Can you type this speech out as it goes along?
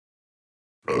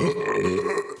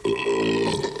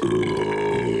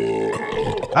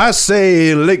I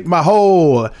say lick my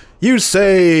hole. You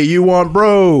say you want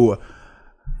bro.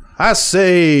 I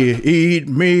say eat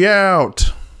me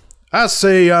out. I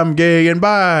say I'm gay and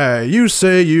bi. You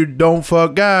say you don't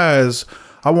fuck guys.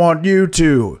 I want you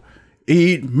to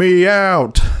eat me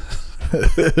out.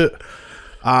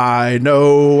 I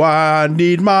know I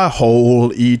need my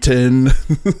hole eaten.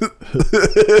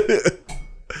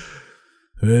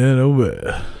 Man, oh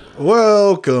man.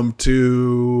 Welcome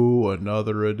to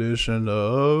another edition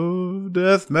of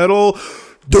Death Metal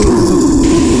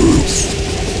Dudes.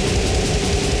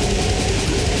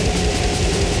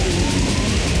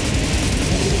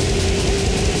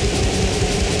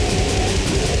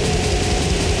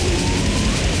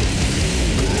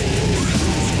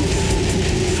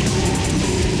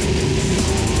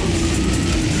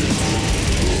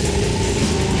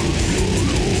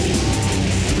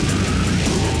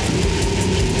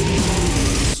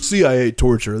 CIA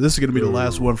torture. This is going to be the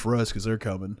last one for us because they're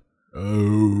coming.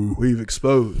 Oh. We've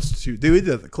exposed to. Dude, we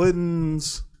did the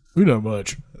Clintons. We know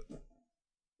much.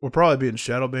 We're probably being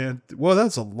shadow banned. Well,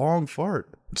 that's a long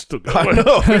fart. It's still I going.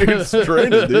 know. It's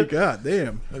draining, dude. God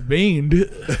damn. Beaned.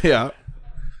 Yeah.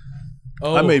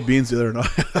 Oh. I made beans the other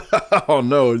night. Oh,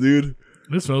 no, dude.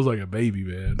 This smells like a baby,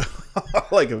 man.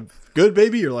 Like a good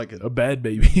baby or like A bad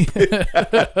baby.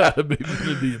 A baby's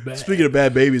gonna be a bad. Speaking of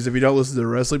bad babies, if you don't listen to the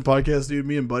wrestling podcast, dude,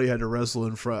 me and Buddy had to wrestle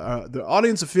in front. The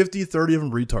audience of 50, 30 of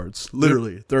them retards.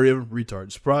 Literally, 30 of them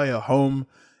retards. Probably a home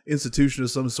institution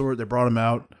of some sort. They brought them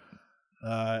out.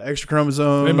 Extra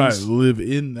chromosomes. They might live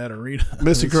in that arena.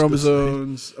 Missing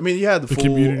chromosomes. I mean, you had the full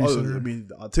community center. I mean,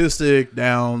 autistic,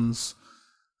 Downs,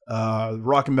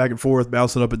 rocking back and forth,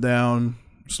 bouncing up and down,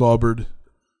 Slobbered.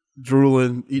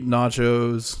 drooling, eating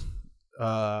nachos.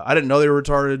 I didn't know they were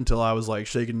retarded until I was like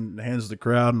shaking hands with the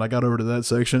crowd, and I got over to that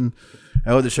section.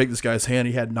 I went to shake this guy's hand.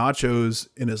 He had nachos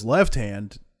in his left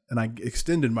hand, and I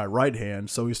extended my right hand,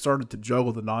 so he started to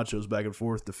juggle the nachos back and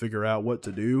forth to figure out what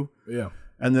to do. Yeah.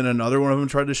 And then another one of them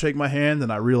tried to shake my hand,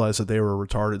 and I realized that they were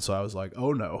retarded, so I was like,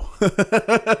 oh no.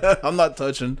 I'm not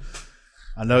touching.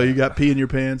 I know you got pee in your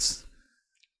pants.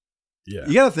 Yeah.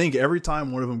 You got to think every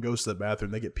time one of them goes to the bathroom,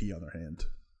 they get pee on their hand.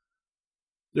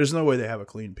 There's no way they have a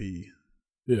clean pee.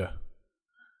 Yeah.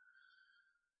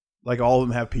 Like all of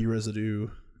them have pee residue.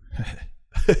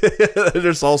 They're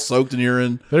just all soaked in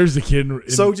urine. There's the kid.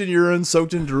 Soaked in urine,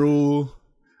 soaked in drool.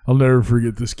 I'll never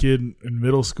forget this kid in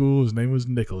middle school. His name was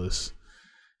Nicholas.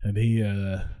 And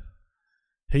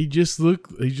he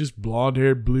just blonde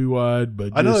haired, blue eyed,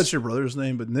 but I know that's your brother's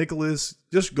name, but Nicholas,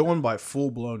 just going by full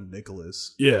blown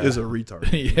Nicholas, is a retard.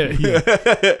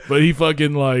 yeah. But he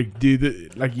fucking like,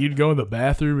 dude, like you'd go in the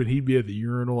bathroom and he'd be at the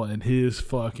urinal and his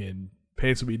fucking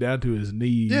pants would be down to his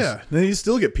knees. Yeah, then he'd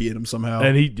still get pee in him somehow.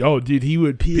 And he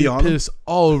would pee and piss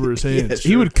all over his hands. Yeah,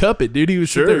 He would cup it, dude. He would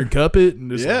sit there and cup it.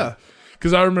 And just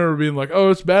because I remember being like,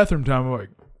 oh, it's bathroom time. I'm like,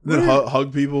 then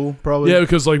hug people, probably. Yeah,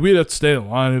 because like we'd have to stay in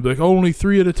line. It'd be like only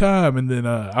 3 at a time, and then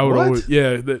I would always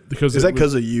because is that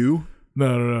because of you?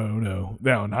 No.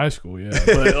 Now in high school, yeah,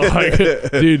 but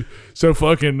like, dude, so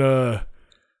fucking.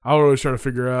 I would always try to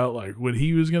figure out like when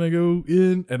he was gonna go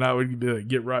in, and I would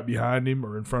get right behind him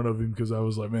or in front of him because I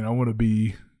was like, man, I want to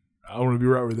be right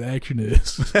where the action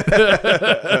is.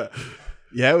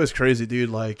 Yeah, it was crazy,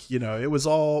 dude. Like, it was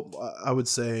all I would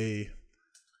say.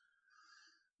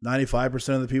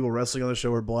 95% of the people wrestling on the show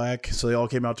were black, so they all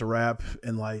came out to rap.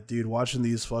 And like, dude, watching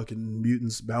these fucking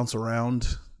mutants bounce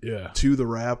around to the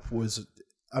rap was,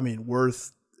 I mean,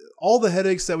 worth all the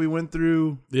headaches that we went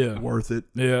through. Yeah, worth it.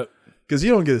 Yeah, because you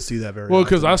don't get to see that very well. often.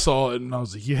 Because I saw it and I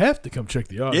was like, you have to come check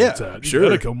the audience out. You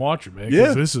gotta come watch it, man.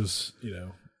 Yeah, this is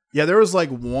Yeah, there was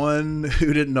like one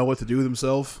who didn't know what to do with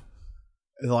himself,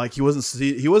 and like he wasn't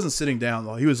sitting down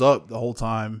though. He was up the whole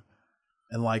time.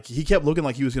 And like he kept looking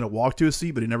like he was gonna walk to a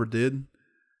seat, but he never did.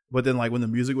 But then like when the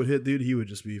music would hit, dude, he would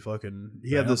just be fucking.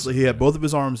 He had both of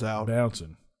his arms out,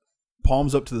 bouncing,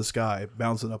 palms up to the sky,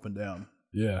 bouncing up and down.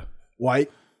 Yeah,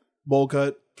 white, bowl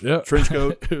cut, trench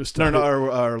coat, it was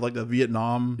or like the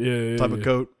Vietnam type of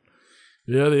coat.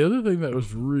 Yeah, the other thing that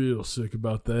was real sick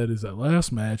about that is that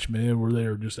last match, man, where they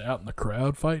were just out in the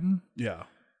crowd fighting. Yeah,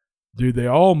 dude, they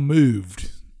all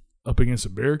moved up against a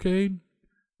barricade.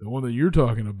 The one that you're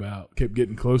talking about kept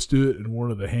getting close to it, and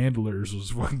one of the handlers was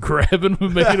fucking grabbing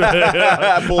him, making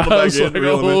it. Pulled him back in.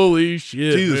 Like, holy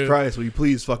shit! Jesus man. Christ! Will you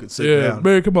please fucking sit down?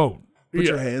 Man, come on, put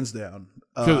your hands down.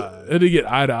 And they get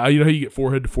eye to eye. You know how you get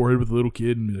forehead to forehead with a little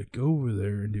kid, and be like, "Go over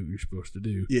there and do what you're supposed to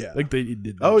do." Yeah, like they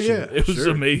did. That oh shit. yeah, it was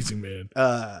amazing, man.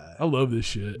 I love this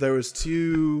shit. There was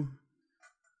two.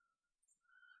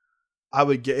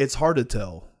 It's hard to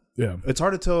tell. Yeah. It's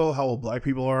hard to tell how old black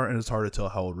people are, and it's hard to tell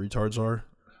how old retards are.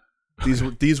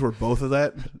 These were both of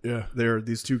that. Yeah. They're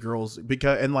these two girls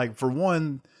and like for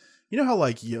one, you know how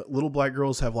like little black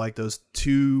girls have like those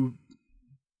 2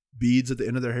 beads at the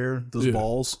end of their hair, those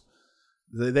balls.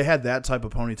 They had that type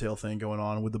of ponytail thing going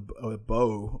on with a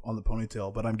bow on the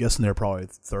ponytail, but I'm guessing they're probably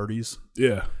 30s.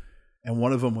 Yeah. And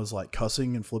one of them was like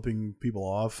cussing and flipping people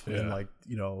off, Yeah. and like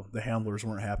the handlers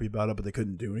weren't happy about it, but they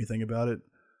couldn't do anything about it.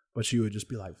 But she would just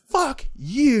be like, "Fuck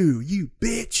you, you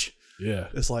bitch." Yeah.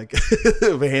 It's like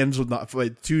hands with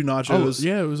 2 nachos. Oh,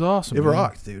 yeah, it was awesome. It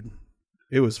rocked, dude.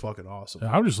 It was fucking awesome.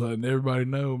 I'm just letting everybody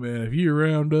know, man, if you're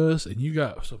around us and you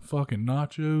got some fucking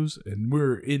nachos and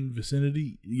we're in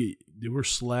vicinity, we're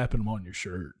slapping them on your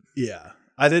shirt. Yeah.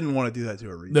 I didn't want to do that to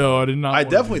a retard. No, I did not. I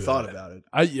definitely thought about it.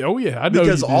 I know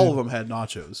because all of them had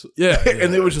nachos. Yeah.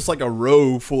 And it was just like a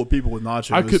row full of people with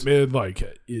nachos. I could, man, like,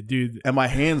 dude. And my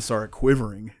hands started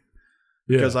quivering.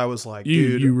 Yeah. Because I was like,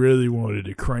 dude. You really wanted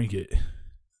to crank it.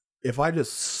 If I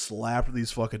just slapped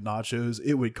these fucking nachos,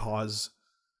 it would cause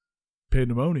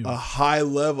pandemonium. A high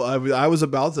level. I was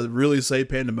about to really say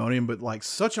pandemonium, but like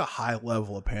such a high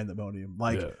level of pandemonium.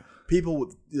 Like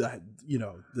people, the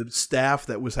staff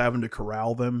that was having to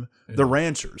corral them, the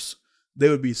ranchers, they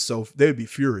would be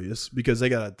furious because they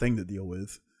got a thing to deal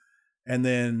with. And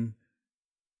then,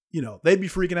 they'd be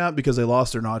freaking out because they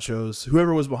lost their nachos.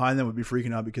 Whoever was behind them would be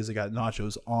freaking out because they got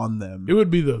nachos on them. It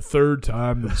would be the 3rd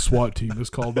time the SWAT team was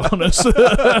called on us.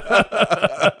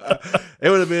 It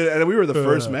would have been, and we were the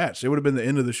first match. It would have been the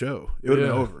end of the show. It would have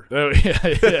been over. Oh,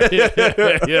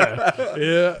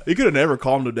 yeah. He could have never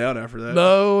calmed him down after that.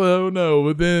 No.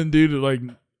 But then, dude, like,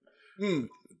 and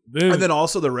then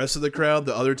also the rest of the crowd,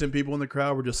 the other 10 people in the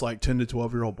crowd were just like 10 to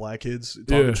 12-year-old black kids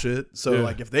talking shit. So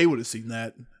like, if they would have seen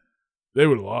that, they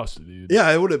would have lost it, dude.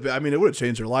 Yeah, it would have. I mean, it would have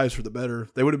changed their lives for the better.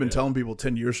 They would have been telling people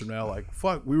 10 years from now, like,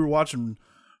 "Fuck, we were watching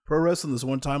pro wrestling this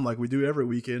one time, like we do every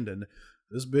weekend, and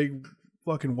this big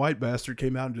fucking white bastard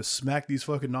came out and just smacked these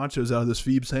fucking nachos out of this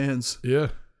Phoebe's hands."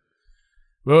 Yeah.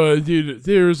 Well, dude,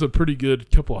 there's a pretty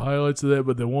good couple of highlights of that,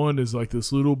 but the one is like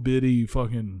this little bitty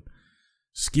fucking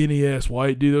skinny ass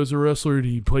white dude that was a wrestler, and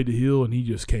he played the heel, and he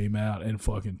just came out and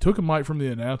fucking took a mic from the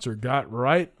announcer, got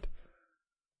right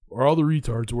where all the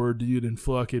retards were, dude, and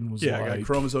fucking was like... got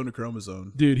chromosome to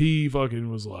chromosome. Dude, he fucking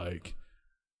was like,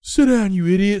 "Sit down, you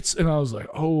idiots." And I was like,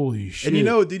 holy shit.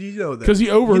 And did you know that... Because he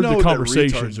overheard the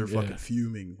conversation. Retards are fucking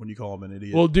fuming when you call him an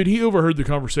idiot. Well, dude, he overheard the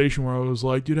conversation where I was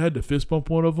like, dude, I had to fist bump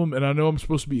one of them, and I know I'm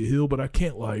supposed to be a heel, but I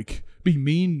can't, like, be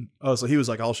mean. Oh, so he was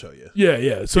like, "I'll show you."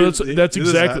 Yeah. So that's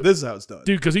exactly... This is how it's done.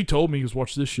 Dude, because he told me, he goes,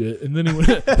 "Watch this shit." And then he went...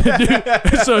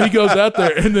 dude, so he goes out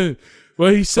there, and then...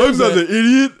 Well, he says I'm not the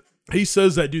idiot. He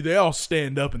says that, dude, they all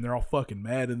stand up and they're all fucking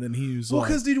mad. And then he was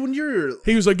because, dude, when you're...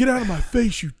 He was like, "Get out of my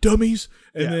face, you dummies."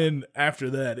 And then after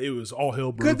that, it was all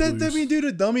hell broke loose. I mean, dude,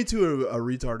 a dummy to a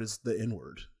retard is the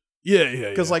N-word. Yeah.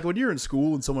 Because, like, when you're in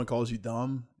school and someone calls you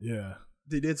dumb,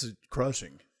 dude, it's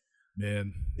crushing.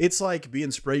 Man. It's like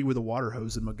being sprayed with a water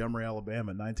hose in Montgomery,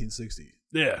 Alabama in 1960.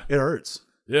 Yeah. It hurts.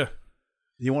 Yeah.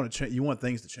 You want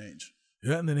things to change.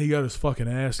 Yeah, and then he got his fucking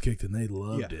ass kicked, and they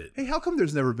loved it. Hey, how come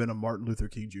there's never been a Martin Luther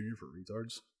King Jr. for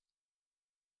retards?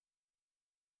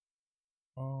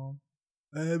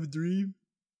 I have a dream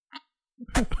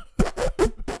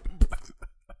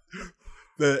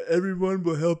that everyone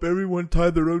will help everyone tie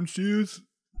their own shoes,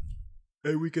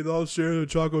 and we can all share the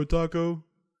Choco Taco.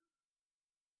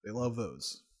 They love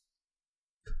those.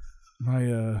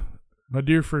 My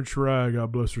dear friend Shirai,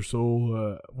 God bless her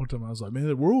soul, one time I was like, "Man,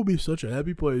 the world would be such a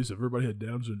happy place if everybody had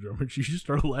Down syndrome." And she just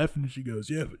started laughing and she goes,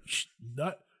 "Yeah, but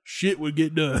not shit would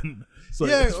get done." It's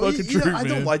like, it's fucking true, I man.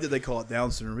 don't like that they call it Down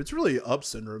syndrome. It's really Up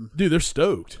syndrome. Dude, they're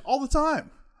stoked. All the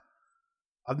time.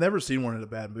 I've never seen one in a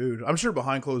bad mood. I'm sure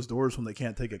behind closed doors when they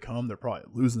can't take a cum, they're probably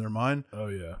losing their mind. Oh,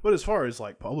 yeah. But as far as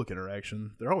like public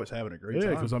interaction, they're always having a great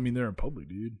time. Yeah, because I mean, they're in public,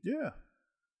 dude. Yeah.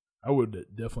 I would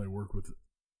definitely work with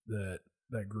that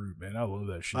group, man. I love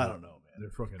that shit. I don't know, man. They're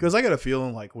fucking... Because I got a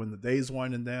feeling like when the day's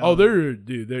winding down. Oh,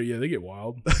 they get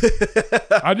wild.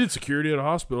 I did security at a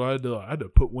hospital. I had to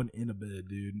put one in a bed,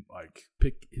 dude. Like,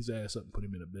 pick his ass up and put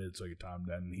him in a bed so I could tie him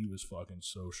down, and he was fucking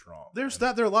so strong. They're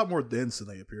a lot more dense than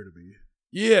they appear to be.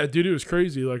 Yeah, dude, it was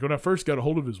crazy. Like, when I first got a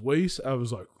hold of his waist, I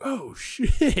was like, "Oh,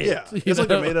 shit." Yeah, it's like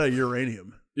they're made out of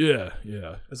uranium. Yeah.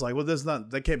 It's like, well,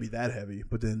 that can't be that heavy,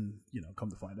 but then, come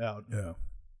to find out. Yeah.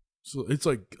 So it's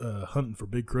like hunting for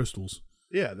big crystals.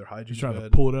 Yeah, they're hiding. Just trying to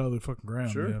pull it out of the fucking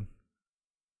ground, sure. man.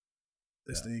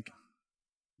 They stink.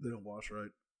 They don't wash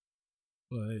right.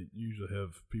 Well, they usually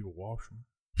have people wash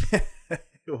them.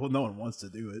 Well, no one wants to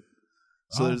do it.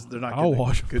 So they're not I'll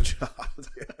wash them. Good job.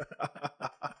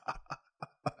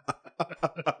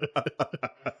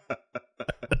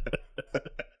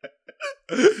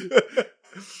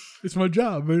 It's my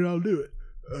job, man. I'll do it.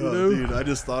 Dude, I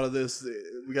just thought of this.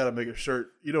 We got to make a shirt.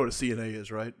 You know what a CNA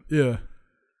is, right? Yeah.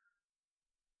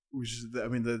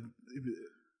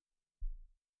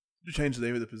 To change the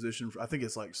name of the position, I think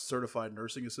it's like certified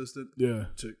nursing assistant. Yeah.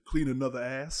 To clean another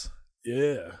ass.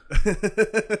 Yeah.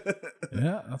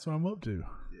 Yeah, that's what I'm up to.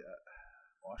 Yeah.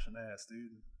 Washing ass,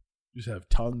 dude. Just have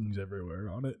tongues everywhere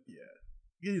on it. Yeah.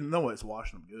 You didn't know it's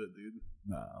washing them good, dude.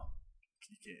 No.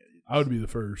 You can't. I would be the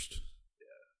first.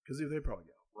 Yeah. Because they probably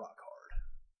get rock hard.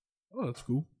 Oh, that's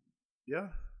cool. Yeah?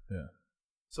 Yeah.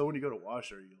 So when you go to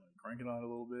wash, are you like cranking on it a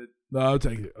little bit? No, I'll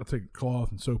take a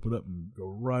cloth and soap it up and go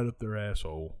right up their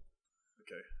asshole.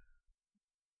 Okay.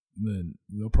 And then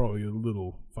they'll probably get a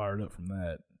little fired up from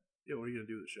that. Yeah, what are you going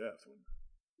to do with the shaft?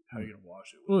 How are you going to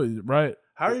wash it? Well, right.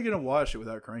 How are you going to wash it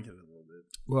without cranking it a little bit?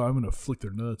 Well, I'm going to flick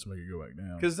their nuts and make it go back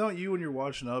down. Because don't you, when you're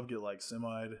washing up, get like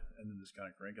semi'd and then just kind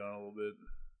of crank it on a little bit?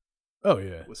 Oh,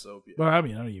 yeah. With soap, yeah. Well, I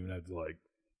mean, I don't even have to like,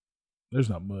 there's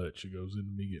not much that goes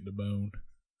into me getting the bone.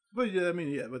 But yeah, I mean,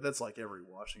 yeah, but that's like every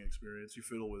washing experience. You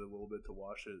fiddle with it a little bit to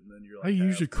wash it, and then you're like, I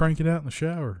usually crank it out in the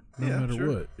shower, no matter sure.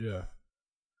 what. Yeah.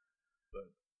 But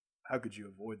how could you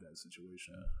avoid that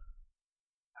situation?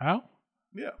 How?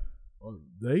 Yeah. Well,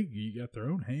 you got their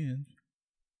own hands.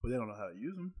 But they don't know how to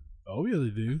use them. Oh, yeah, they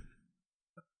do.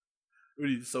 Or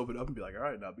do you just soap it up and be like, all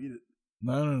right, now beat it?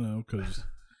 No, because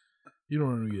you don't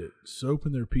want to get soap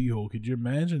in their pee hole. Could you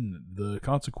imagine the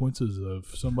consequences of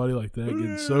somebody like that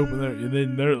getting soap in there, and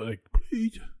then they're like,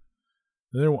 please,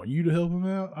 and they want you to help them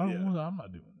out? I'm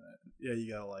not doing that. Yeah,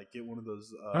 you gotta like get one of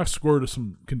those. I squirted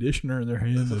some conditioner in their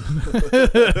hand.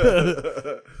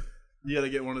 You gotta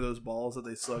get one of those balls that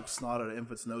they suck snot out of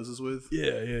infants' noses with.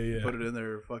 Yeah. Put it in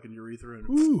their fucking urethra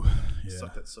and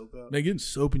suck that soap out. Now, getting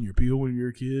soap in your pee hole when you're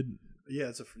a kid.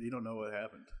 Yeah, you don't know what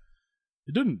happened.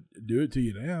 It doesn't do it to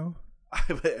you now.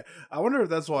 I wonder if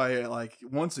that's why, like,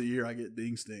 once a year I get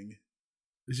ding sting.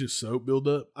 It's just soap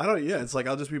buildup. Yeah, it's like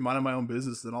I'll just be minding my own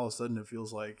business, then all of a sudden it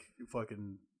feels like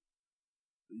fucking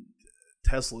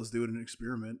Tesla's doing an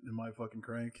experiment in my fucking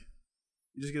crank.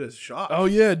 You just get a shock. Oh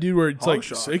yeah, dude. Where it's like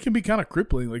shock. it can be kind of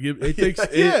crippling. Like it takes,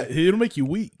 it'll make you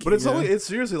weak. But it's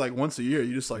seriously like once a year.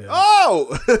 You just like,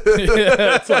 oh,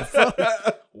 yeah. It's like, fuck.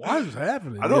 Why is this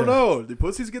happening? I don't know. Do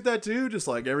pussies get that too? Just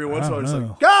like every once in a while, it's know.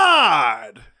 like,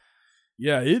 God.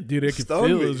 Yeah, dude. It can Stung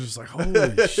feel me. it. It's just like,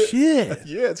 holy shit.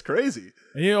 Yeah, it's crazy.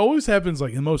 And it always happens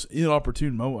like in the most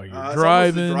inopportune moment. Like you're It's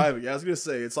driving. almost a driving. Yeah, I was gonna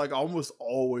say it's like almost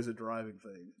always a driving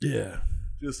thing. Yeah.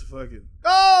 Just fucking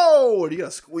and you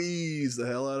gotta squeeze the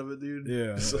hell out of it, dude.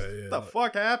 Yeah. What the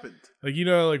fuck happened? Like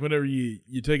like whenever you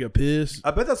take a piss.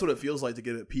 I bet that's what it feels like to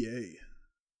get a PA.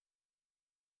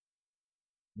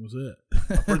 What's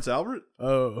that? Prince Albert?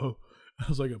 Oh, I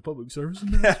was like a public service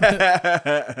announcement.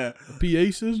 A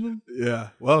PA system? Yeah.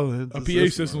 Well, a PA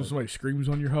system. Somebody screams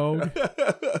on your hog.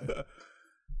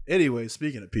 Anyway,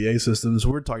 speaking of PA systems,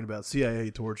 we're talking about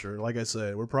CIA torture. Like I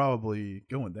said, we're probably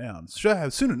going down. Should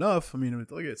have soon enough. I mean,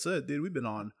 like I said, dude, we've been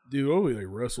on. Dude, what if we like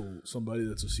wrestle somebody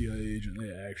that's a CIA agent and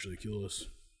they actually kill us?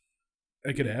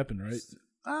 That could happen, right?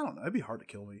 I don't know. It'd be hard to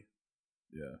kill me.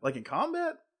 Yeah. Like in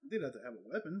combat, they'd have to have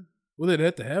a weapon. Well, they'd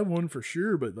have to have one for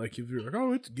sure, but like if you're like,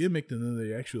 oh, it's a gimmick, then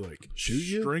they actually like shoot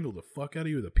you, strangle the fuck out of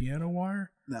you with a piano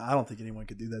wire. No, I don't think anyone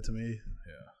could do that to me.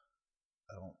 Yeah.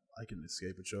 I can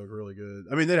escape a choke really good.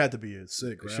 I mean, they'd have to be a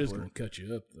sick grappler. Shit's gonna cut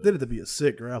you up, though. They'd have to be a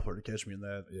sick grappler to catch me in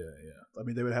that. Yeah. I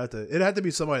mean, they would have to. It'd have to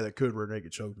be somebody that could rear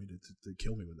naked choke me to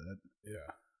kill me with that.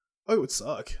 Yeah. Oh, it would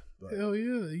suck. Hell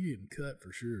yeah, you're getting cut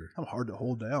for sure. I'm hard to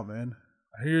hold down, man.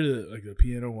 I hear that like the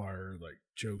piano wire like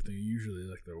choke thing. Usually,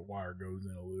 like the wire goes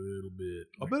in a little bit.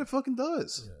 I bet it fucking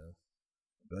does. Yeah.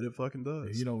 I bet it fucking does.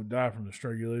 If you don't die from the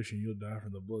strangulation, you'll die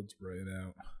from the blood spraying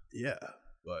out. Yeah,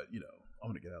 but I'm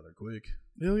gonna get out of there quick.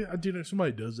 Hell yeah, dude! If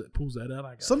somebody does that, pulls that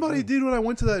out, Somebody did when I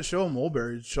went to that show in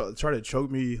Mulberry. Tried to choke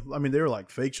me. I mean, they were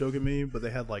like fake choking me, but they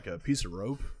had like a piece of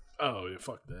rope. Oh yeah,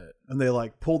 fuck that. And they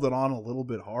like pulled it on a little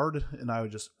bit hard, and I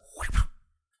would just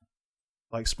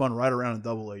like spun right around and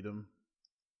double legged him.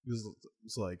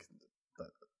 It's like,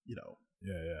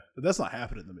 Yeah. But that's not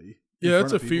happening to me. Yeah,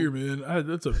 that's a fear, man.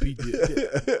 That's a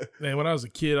PTSD. Man, when I was a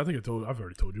kid, I've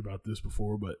already told you about this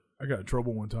before, but I got in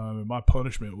trouble one time, and my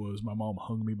punishment was my mom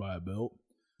hung me by a belt.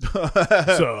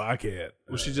 So I can't.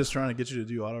 Was she just trying to get you to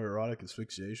do autoerotic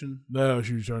asphyxiation? No,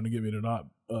 she was trying to get me to not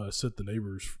set the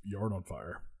neighbor's yard on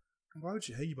fire. Why would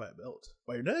she hang you by a belt?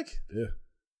 By your neck? Yeah.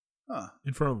 Huh.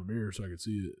 In front of a mirror so I could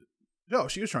see it. No,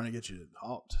 she was trying to get you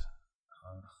hopped.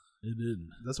 It didn't.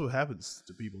 That's what happens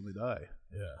to people when they die.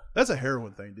 Yeah. That's a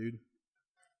heroin thing, dude.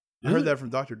 I heard that from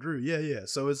Dr. Drew. Yeah.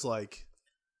 So it's like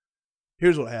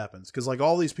here's what happens. Because, like,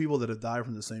 all these people that have died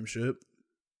from the same shit,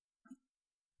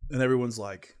 and everyone's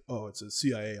like, oh, it's a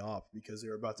CIA op because they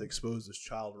were about to expose this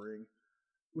child ring,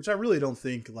 which I really don't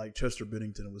think, like, Chester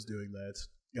Bennington was doing that.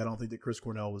 I don't think that Chris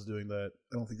Cornell was doing that.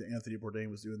 I don't think that Anthony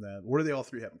Bourdain was doing that. What do they all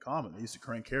three have in common? They used to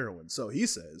crank heroin. So he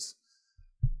says,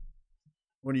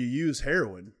 when you use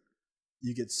heroin,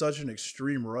 you get such an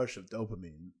extreme rush of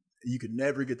dopamine. You could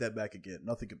never get that back again.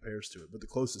 Nothing compares to it. But the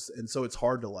closest, and so it's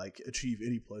hard to like achieve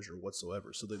any pleasure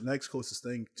whatsoever. So the next closest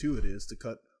thing to it is to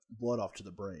cut blood off to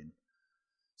the brain.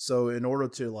 So in order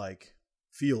to like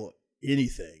feel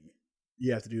anything,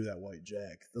 you have to do that white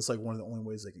jack. That's like one of the only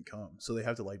ways they can come. So they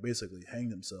have to like basically hang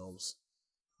themselves.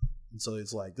 And so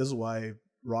it's like, this is why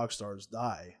rock stars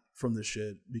die from this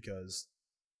shit, because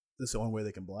that's the only way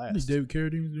they can blast. I think David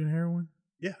Carradine was doing heroin?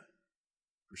 Yeah,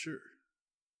 for sure.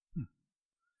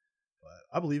 But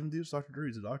I believe him, dude. It's Dr. Drew.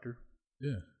 He's a doctor.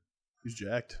 Yeah. He's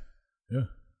jacked. Yeah.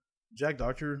 Jack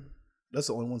doctor. That's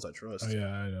the only ones I trust. Oh,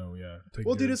 yeah, I know, yeah.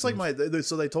 Well, dude, it's like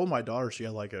so they told my daughter she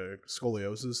had like a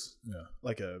scoliosis. Yeah.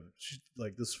 She's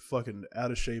like this fucking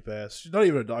out of shape ass. She's not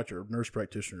even a doctor, a nurse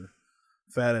practitioner.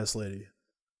 Fat ass lady.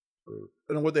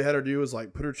 And what they had her do was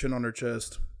like put her chin on her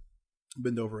chest,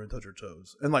 bend over and touch her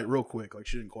toes. And like real quick, like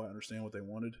she didn't quite understand what they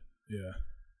wanted. Yeah.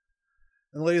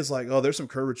 And the lady's like, oh, there's some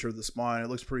curvature of the spine. It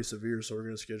looks pretty severe, so we're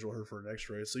going to schedule her for an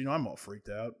x-ray. So, I'm all freaked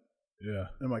out. Yeah.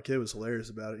 And my kid was hilarious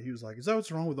about it. He was like, is that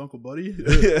what's wrong with Uncle Buddy?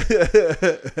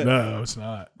 No, it's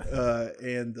not.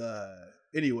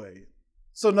 Anyway,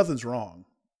 so nothing's wrong.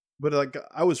 But like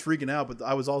I was freaking out, but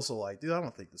I was also like, dude, I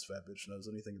don't think this fat bitch knows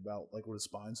anything about like what a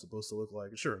spine's supposed to look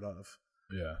like. Sure enough.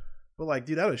 Yeah. But like,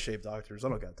 dude, out of shape doctors, I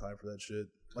don't got time for that shit.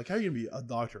 Like, how are you going to be a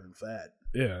doctor and fat?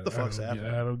 Yeah. What the fuck's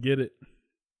happening? I don't get it.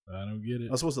 I'm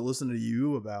supposed to listen to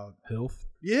you about health?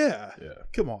 Yeah. Yeah.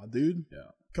 Come on, dude.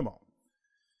 Yeah. Come on.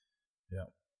 Yeah.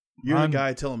 You're the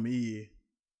guy telling me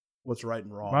what's right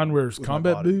and wrong. Mine wears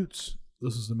combat boots.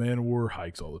 This is the man who wore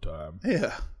hikes all the time.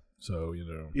 Yeah. So,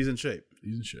 he's in shape.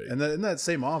 And then in that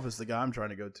same office, the guy I'm trying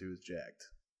to go to is jacked.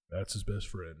 That's his best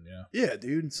friend, yeah. Yeah,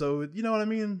 dude. So, you know what I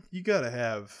mean? You got to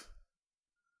have...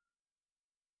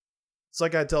 It's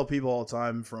like I tell people all the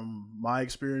time from my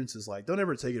experience is like, don't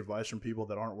ever take advice from people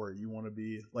that aren't where you want to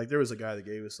be. Like there was a guy that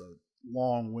gave us a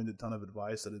long-winded ton of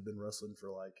advice that had been wrestling for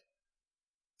like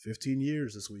 15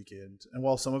 years this weekend. And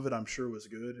while some of it I'm sure was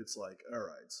good, it's like, all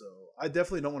right, so I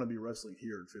definitely don't want to be wrestling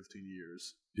here in 15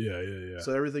 years. Yeah.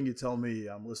 So everything you tell me,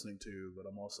 I'm listening to, but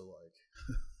I'm also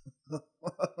like...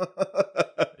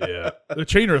 Yeah. The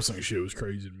chain wrestling shit was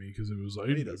crazy to me because it was like...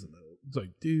 He doesn't know. It's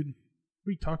like, dude, what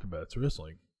are you talking about? It's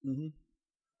wrestling. Mm-hmm.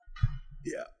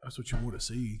 Yeah. That's what you want to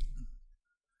see.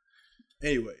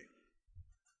 Anyway,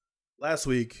 last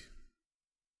week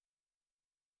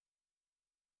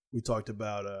we talked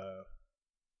about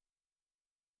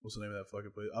what's the name of that fucking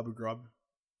place? Abu Ghraib.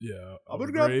 Yeah, Abu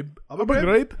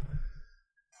Ghraib.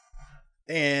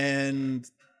 And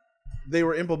they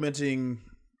were implementing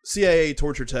CIA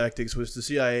torture tactics, which the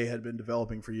CIA had been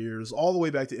developing for years, all the way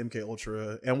back to MK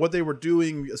Ultra. And what they were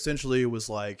doing essentially was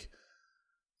like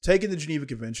taking the Geneva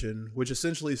Convention, which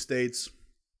essentially states,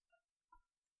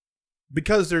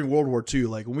 because during World War II,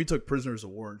 like when we took prisoners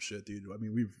of war and shit, dude, I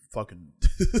mean, we fucking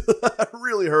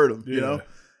really hurt them, you know?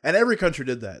 And every country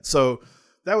did that. So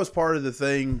that was part of the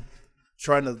thing,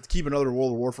 trying to keep another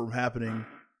World War from happening.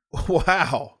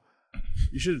 Wow.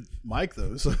 You should mic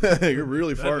those. You're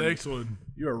really farting. That next one.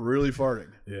 You are really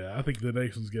farting. Yeah, I think the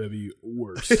next one's going to be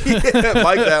worse. Yeah,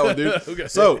 mic that one, dude. Okay.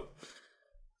 So,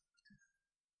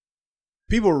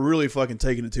 people were really fucking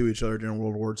taking it to each other during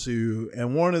World War II,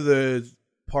 and one of the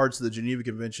parts of the Geneva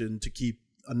Convention to keep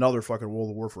another fucking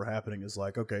World War from happening is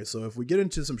like, okay, so if we get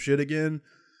into some shit again,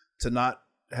 to not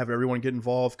have everyone get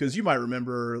involved, because you might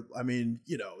remember, I mean,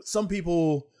 some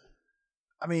people,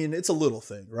 I mean, it's a little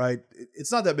thing, right?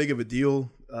 It's not that big of a deal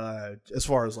as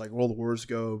far as like world wars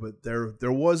go, but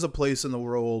there was a place in the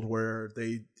world where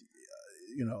they,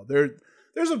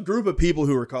 there's a group of people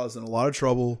who are causing a lot of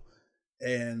trouble.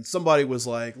 And somebody was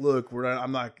like, look,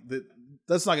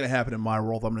 that's not going to happen in my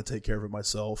world. I'm going to take care of it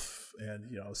myself.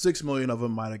 And, 6 million of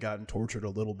them might have gotten tortured a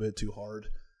little bit too hard.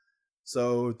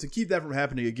 So to keep that from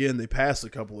happening again, they passed a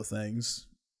couple of things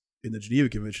in the Geneva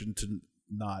Convention to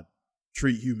not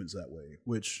treat humans that way,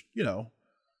 which,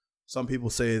 some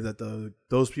people say that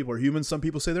those people are humans. Some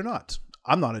people say they're not.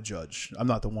 I'm not a judge. I'm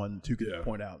not the one who can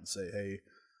point out and say, hey,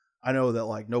 I know that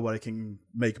like nobody can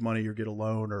make money or get a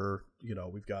loan or,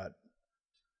 we've got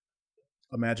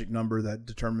a magic number that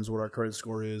determines what our credit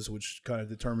score is, which kind of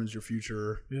determines your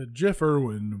future. Yeah, Jeff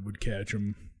Irwin would catch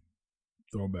him,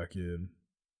 throw him back in.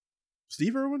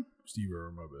 Steve Irwin? Steve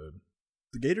Irwin, my bad.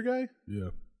 The Gator guy? Yeah.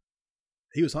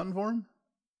 He was hunting for him?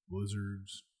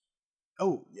 blizzards.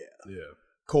 Oh, yeah. Yeah.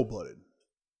 Cold-blooded.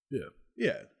 Yeah.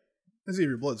 Yeah. As if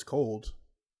your blood's cold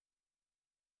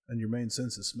and your main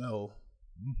sense is smell,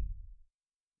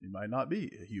 you might not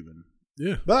be a human.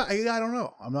 Yeah. But I don't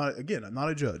know. I'm not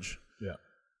a judge. Yeah.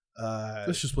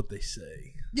 That's just what they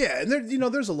say. Yeah, and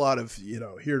there's a lot of,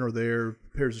 here or there,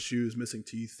 pairs of shoes, missing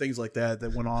teeth, things like that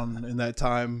went on in that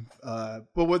time.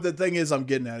 But what the thing is I'm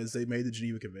getting at is they made the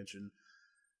Geneva Convention,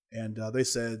 and they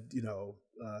said,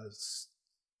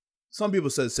 some people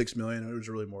said 6 million. It was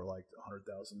really more like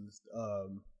 100,000.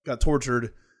 Got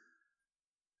tortured.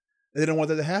 They don't want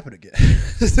that to happen again.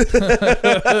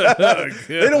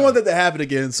 They don't want that to happen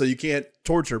again, so you can't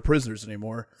torture prisoners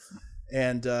anymore.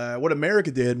 And what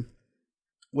America did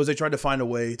was they tried to find a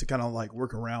way to kind of like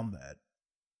work around that,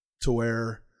 to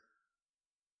where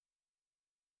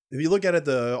if you look at it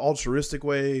the altruistic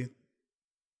way,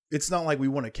 it's not like we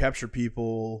want to capture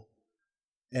people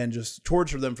and just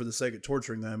torture them for the sake of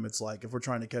torturing them. It's like if we're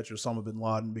trying to catch Osama bin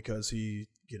Laden because he,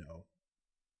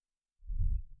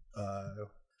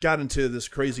 got into this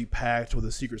crazy pact with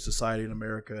a secret society in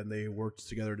America, and they worked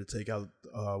together to take out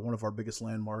one of our biggest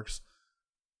landmarks.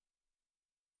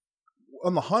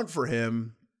 On the hunt for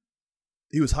him,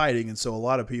 he was hiding, and so a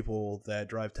lot of people that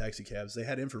drive taxi cabs, they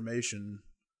had information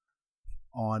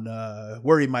on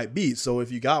where he might be. So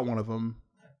if you got one of them,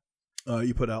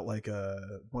 you put out like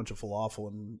a bunch of falafel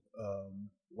and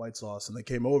white sauce, and they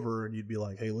came over, and you'd be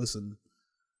like, "Hey, listen,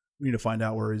 we need to find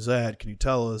out where he's at. Can you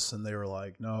tell us?" And they were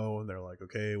like, "No." And they're like,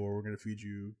 "Okay, well, we're going to feed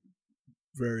you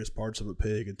various parts of a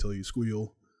pig until you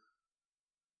squeal."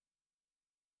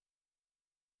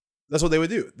 That's what they would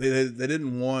do. They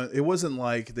didn't want, it wasn't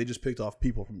like they just picked off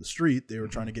people from the street. They were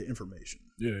trying to get information.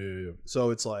 Yeah. So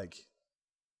it's like,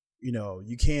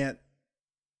 you can't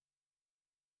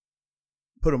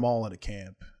put them all in a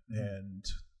camp and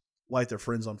light their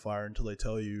friends on fire until they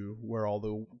tell you where all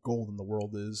the gold in the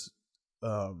world is.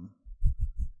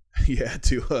 You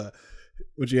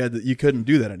couldn't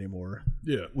do that anymore.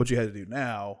 Yeah. What you had to do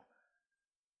now,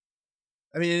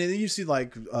 I mean, you see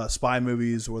like spy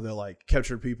movies where they're like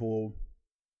capture people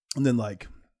and then like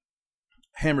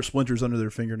hammer splinters under their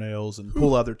fingernails and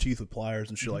pull out their teeth with pliers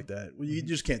and shit like that. Well, you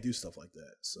just can't do stuff like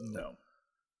that. So no,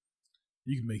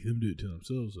 you can make them do it to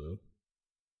themselves though.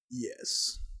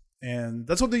 Yes, and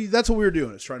that's what we were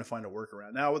doing, is trying to find a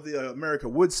workaround. Now, what the America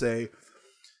would say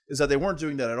is that they weren't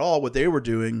doing that at all. What they were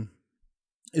doing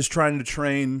is trying to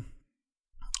train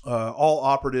all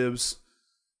operatives,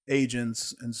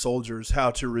 agents, and soldiers how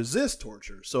to resist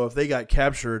torture. So if they got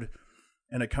captured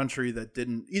in a country that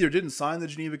didn't sign the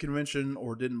Geneva Convention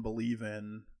or didn't believe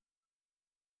in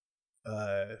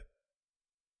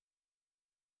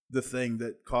the thing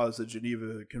that caused the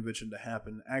Geneva Convention to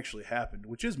happen actually happened,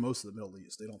 which is most of the Middle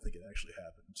East. They don't think it actually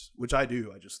happened, which I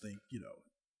do. I just think,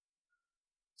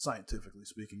 scientifically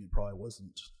speaking, it probably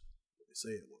wasn't what they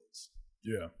say it was.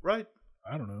 Yeah. Right?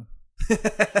 I don't know.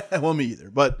 Well, me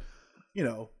either. But,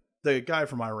 the guy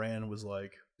from Iran was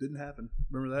like, didn't happen.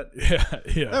 Remember that?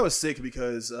 Yeah. That was sick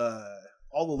because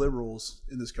all the liberals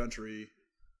in this country,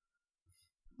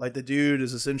 like the dude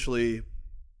is essentially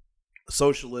a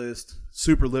socialist,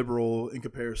 super liberal in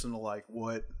comparison to like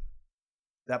what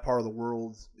that part of the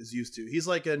world is used to. He's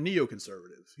like a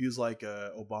neoconservative. He was like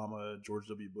a Obama, George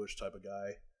W. Bush type of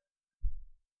guy.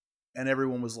 And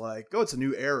everyone was like, "Oh, it's a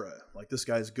new era. Like, this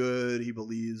guy's good. He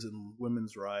believes in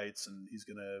women's rights and he's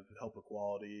going to help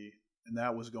equality." And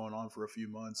that was going on for a few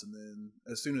months. And then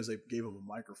as soon as they gave him a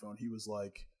microphone, he was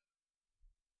like,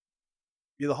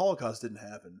 "Yeah, the Holocaust didn't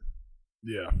happen."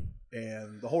 Yeah.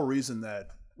 And the whole reason that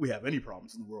we have any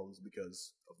problems in the world is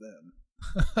because of them.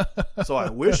 So I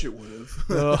wish it would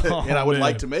have. And I would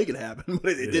like to make it happen,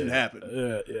 but it didn't happen.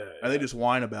 Yeah. And they just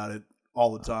whine about it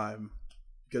all the time.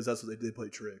 Because that's what they did, play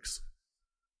tricks.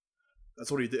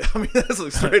 That's what he did. I mean, that's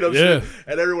like straight up shit.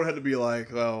 And everyone had to be like,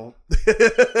 "Well,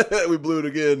 we blew it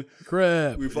again.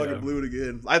 Crap. We fucking blew it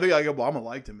again." I think Obama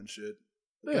liked him and shit.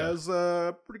 The guy's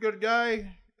a pretty good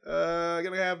guy.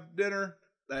 Gonna have dinner.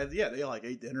 They like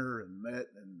ate dinner and met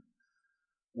and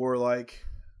wore like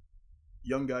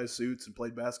young guy suits and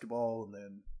played basketball, and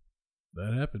then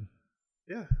that happened.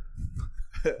 Yeah.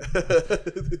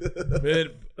 Man,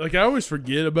 like I always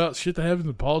forget about shit that happens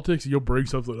in politics, and you'll bring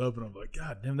something up, and I'm like,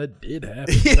 God damn, that did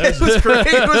happen. Yeah, it was crazy.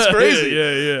 It was crazy.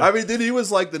 Yeah. I mean, dude, he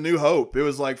was like the new hope. It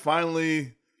was like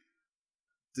finally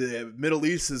the Middle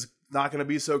East is not going to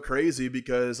be so crazy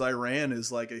because Iran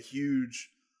is like a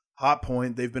huge hot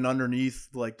point. They've been underneath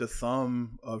like the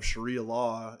thumb of Sharia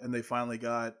law, and they finally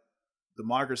got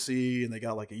democracy, and they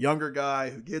got like a younger guy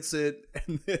who gets it,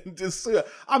 and then just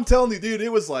I'm telling you, dude,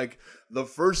 it was like the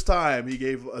first time he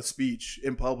gave a speech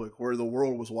in public where the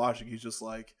world was watching. He's just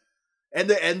like, and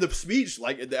the speech,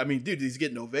 like, I mean, dude, he's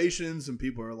getting ovations, and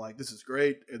people are like, "This is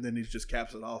great," and then he just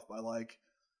caps it off by like,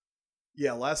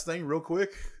 "Yeah, last thing, real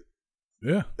quick."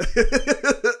 Yeah.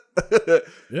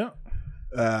 Yeah.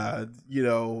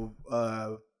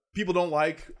 People don't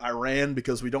like Iran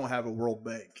because we don't have a World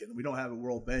Bank, and we don't have a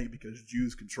World Bank because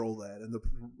Jews control that. And the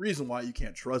reason why you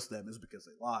can't trust them is because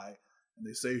they lie and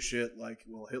they say shit like,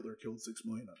 "Well, Hitler killed 6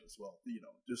 million of us." Well,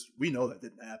 we know that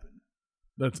didn't happen.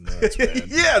 That's nuts, man.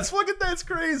 Yeah, that's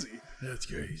crazy. That's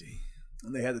crazy.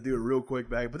 And they had to do it real quick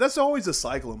back, but that's always a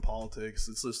cycle in politics.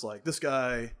 It's just like this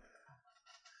guy,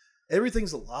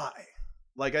 everything's a lie.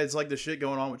 Like it's like the shit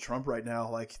going on with Trump right now.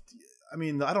 Like, I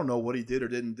mean, I don't know what he did or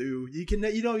didn't do. You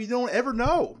don't ever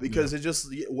know because it just,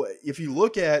 if you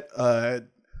look at the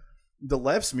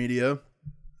left's media,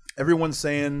 everyone's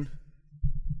saying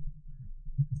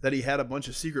that he had a bunch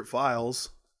of secret files.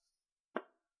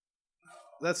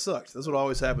 That sucks. That's what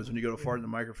always happens when you go to fart in the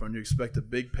microphone. You expect a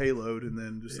big payload and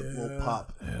then just a little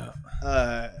pop.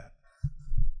 Yeah.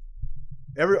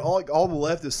 All the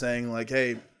left is saying like,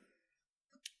 hey,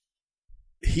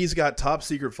 he's got top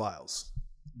secret files.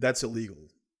 That's illegal.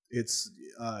 It's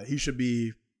he should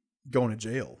be going to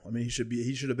jail. I mean, he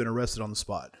should have been arrested on the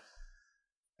spot.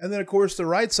 And then of course the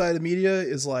right side of the media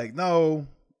is like, no,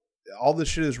 all this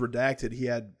shit is redacted. He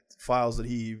had files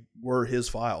that were his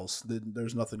files.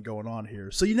 There's nothing going on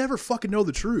here. So you never fucking know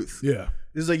the truth. Yeah.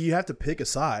 It's like you have to pick a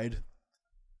side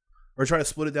or try to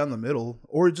split it down the middle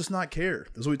or just not care.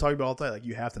 That's what we talk about all the time. Like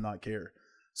you have to not care.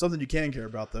 Something you can care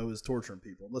about though is torturing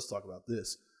people. Let's talk about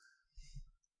this.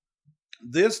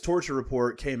 This torture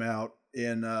report came out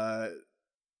in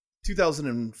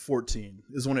 2014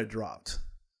 is when it dropped.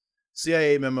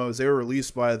 CIA memos, they were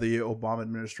released by the Obama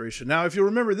administration. Now, if you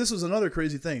remember, this was another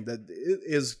crazy thing that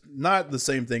is not the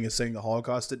same thing as saying the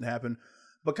Holocaust didn't happen,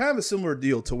 but kind of a similar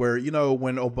deal to where,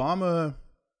 when Obama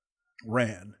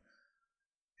ran,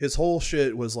 his whole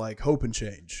shit was like hope and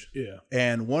change. Yeah.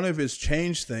 And one of his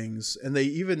change things, and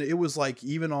it was like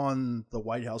even on the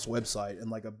White House website and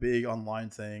like a big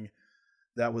online thing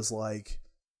that was like,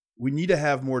 we need to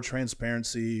have more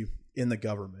transparency in the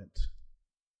government.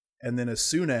 And then as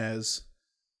soon as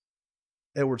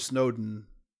Edward Snowden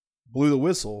blew the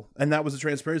whistle, and that was the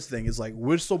transparency thing, is like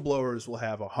whistleblowers will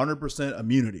have 100%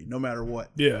 immunity no matter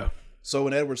what. Yeah. So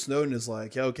when Edward Snowden is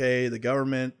like, okay, the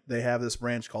government, they have this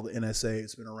branch called the NSA.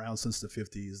 It's been around since the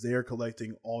 50s. They are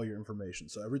collecting all your information.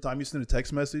 So every time you send a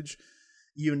text message,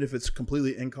 even if it's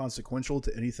completely inconsequential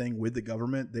to anything with the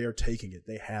government, they are taking it.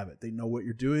 They have it. They know what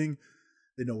you're doing.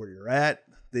 They know where you're at.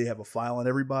 They have a file on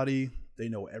everybody. They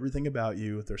know everything about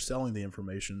you. They're selling the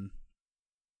information.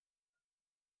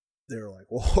 They're like,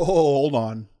 whoa, hold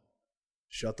on.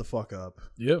 Shut the fuck up.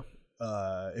 Yeah.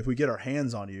 If we get our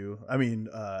hands on you,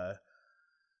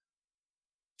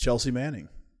 Chelsea Manning.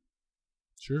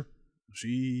 Sure.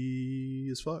 She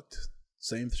is fucked.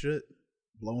 Same shit.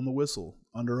 Blowing the whistle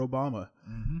under Obama.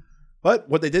 Mm-hmm. But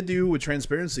what they did do with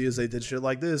transparency is they did shit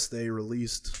like this. They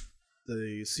released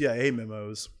the CIA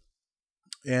memos.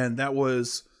 And that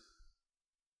was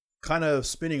kind of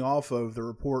spinning off of the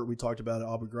report we talked about at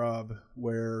Abu Ghraib,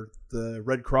 where the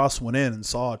Red Cross went in and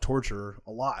saw torture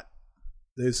a lot.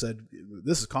 They said,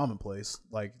 this is commonplace.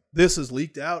 Like, this is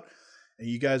leaked out, and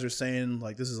you guys are saying,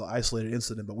 like, this is an isolated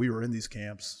incident, but we were in these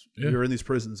camps. Yeah. We were in these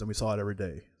prisons, and we saw it every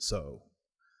day. So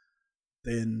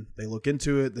then they look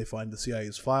into it. They find the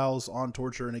CIA's files on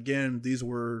torture. And again, these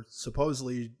were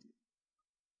supposedly,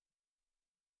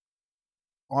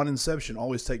 on inception,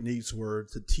 always techniques were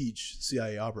to teach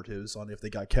CIA operatives on if they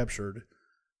got captured,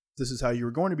 this is how you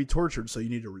were going to be tortured, so you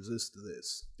need to resist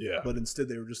this. Yeah. But instead,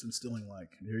 they were just instilling, like,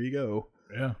 here you go.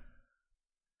 Yeah.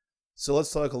 So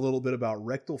let's talk a little bit about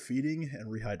rectal feeding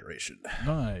and rehydration.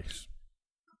 Nice.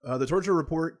 The torture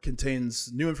report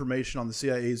contains new information on the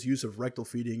CIA's use of rectal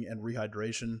feeding and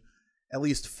rehydration. At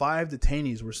least 5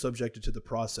 detainees were subjected to the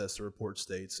process, the report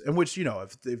states. And which,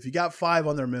 if you got 5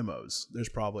 on their memos, there's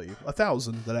probably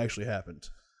 1,000 that actually happened.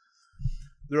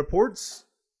 The reports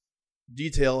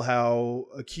detail how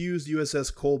accused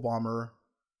USS Cole bomber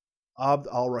Abd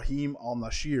al-Rahim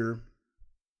al-Nashir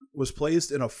was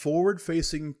placed in a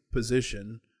forward-facing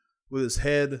position with his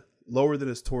head lower than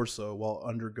his torso while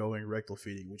undergoing rectal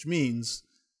feeding, which means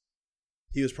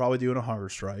he was probably doing a hunger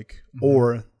strike,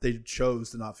 or they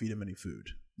chose to not feed him any food.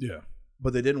 Yeah.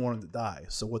 But they didn't want him to die.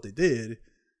 So what they did,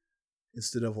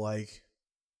 instead of like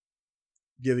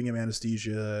giving him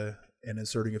anesthesia and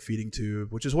inserting a feeding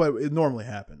tube, which is what it normally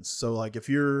happens. So like if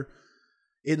you're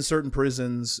in certain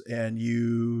prisons and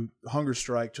you hunger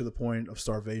strike to the point of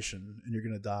starvation and you're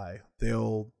going to die,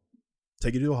 they'll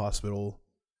take you to a hospital,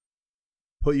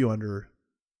 put you under,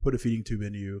 put a feeding tube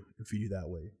in you, and feed you that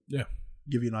way. Yeah.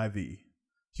 Give you an IV.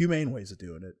 Humane ways of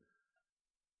doing it.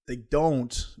 They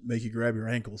don't make you grab your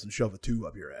ankles and shove a tube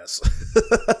up your ass.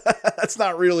 That's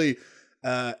not really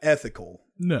ethical.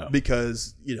 No.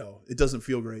 Because, it doesn't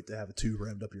feel great to have a tube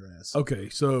rammed up your ass. Okay,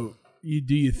 so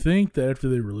do you think that after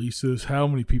they release this, how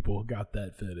many people got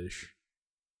that fetish?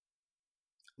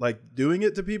 Like doing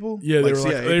it to people? Yeah, like they were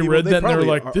like, they read that and they were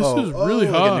like, this is really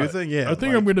hot. Like a new thing? Yeah, I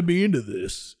think I'm going to be into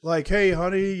this. Like, hey,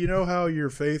 honey, you know how your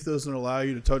faith doesn't allow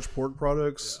you to touch pork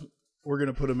products? Yeah. We're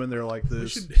going to put them in there like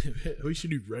this. We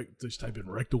should do just type in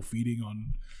rectal feeding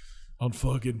on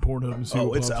fucking Pornhub and see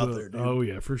what it's pops out up. there, dude. Oh,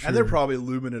 yeah, for sure. And they're probably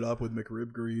lubing it up with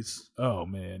McRib grease. Oh,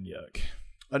 man, yuck.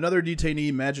 Another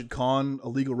detainee, Majid Khan, a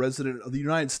legal resident of the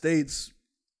United States,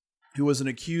 who was an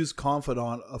accused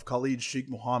confidant of Khalid Sheikh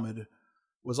Mohammed,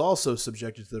 was also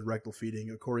subjected to the rectal feeding,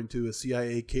 according to a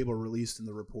CIA cable released in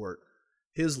the report.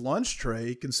 His lunch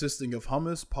tray, consisting of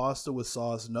hummus, pasta with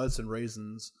sauce, nuts, and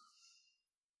raisins,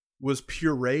 was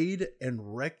pureed and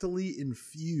rectally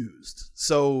infused.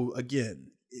 So again,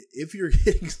 if you're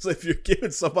giving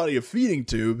somebody a feeding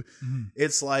tube,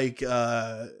 it's like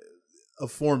a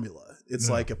formula.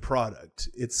 It's like a product.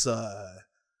 It's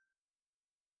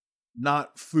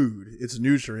not food. It's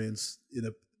nutrients in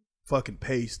a fucking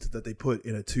paste that they put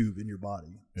in a tube in your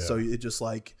body. Yeah. So it just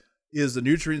like is the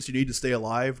nutrients you need to stay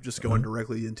alive just going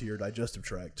directly into your digestive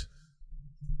tract.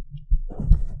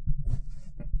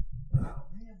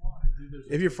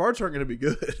 If your farts aren't going to be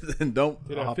good, then don't.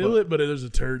 I feel it, but there's a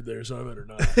turd there, so I better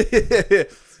not.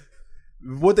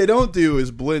 What they don't do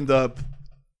is blend up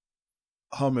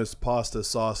hummus, pasta,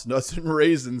 sauce, nuts, and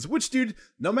raisins, which, dude,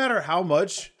 no matter how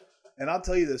much, and I'll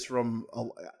tell you this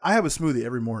I have a smoothie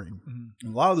every morning.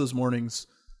 Mm-hmm. A lot of those mornings,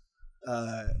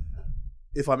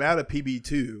 if I'm at a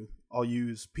PB2, I'll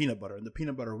use peanut butter, and the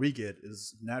peanut butter we get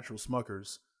is Natural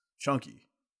Smucker's Chunky.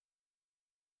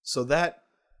 So that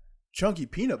chunky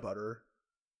peanut butter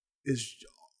is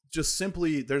just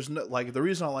simply, there's no, like, the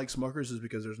reason I like Smucker's is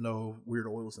because there's no weird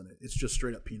oils in it. It's just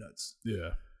straight up peanuts.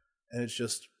 Yeah. And it's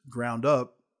just ground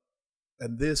up.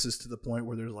 And this is to the point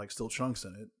where there's like still chunks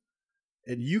in it.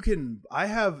 And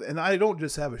I don't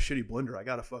just have a shitty blender. I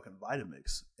got a fucking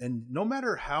Vitamix. And no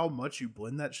matter how much you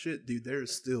blend that shit, dude,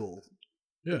 it's still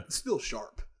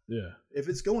sharp. Yeah. If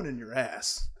it's going in your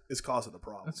ass, it's causing the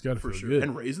problem. That's got to for feel sure. good.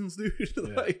 And raisins, dude.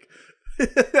 Like,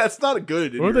 that's not a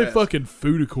good. Or they fucking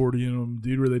food accordion them,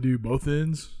 dude, where they do both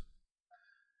ends.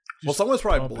 Well, someone's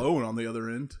probably blowing on the other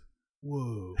end.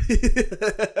 Whoa.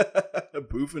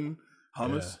 Boofing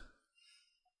hummus. Yeah.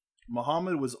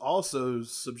 Muhammad was also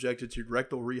subjected to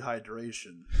rectal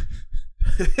rehydration.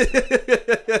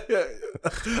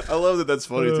 I love that. That's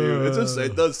funny too.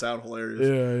 It does sound hilarious.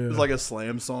 Yeah. It's like a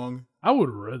slam song. I would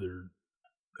rather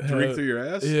drink through your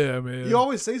ass. Yeah, man. You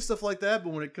always say stuff like that,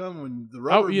 but when the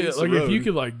rubber meets the road, if you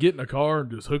could like get in a car and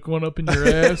just hook one up in your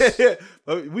ass.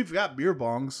 We've got beer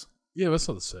bongs. Yeah, that's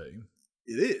not the same.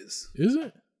 It is. Is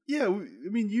it? Yeah,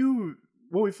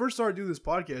 when we first started doing this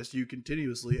podcast, you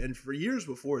continuously, and for years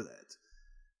before that,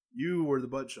 you were the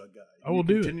butt chug guy. I will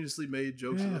do it. Continuously made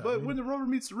jokes. Yeah, but when the rubber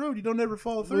meets the road, you don't ever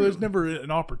follow through. Well, there's never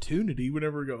an opportunity. We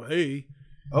never go, hey.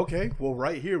 Okay, well,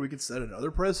 right here, we could set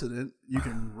another precedent. You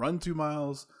can run 2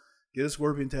 miles, get a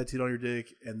scorpion tattooed on your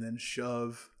dick, and then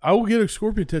shove. I will get a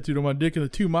scorpion tattooed on my dick, and the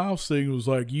 2 miles thing was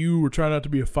like you were trying not to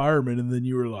be a fireman, and then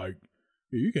you were like,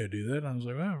 you can't do that. And I was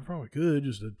like, well, I probably could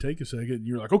just to take a second. And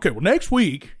you're like, okay, well, next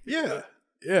week. Yeah.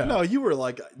 Yeah. No, you were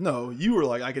like,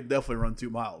 I could definitely run 2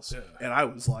 miles. Yeah. And I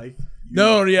was like,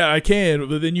 I can.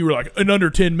 But then you were like, in under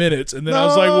 10 minutes. And then I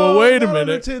was like, well, wait a minute.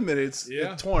 Under 10 minutes.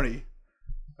 Yeah. 20.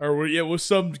 Or, you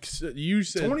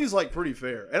said 20 is like pretty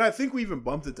fair. And I think we even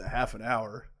bumped it to half an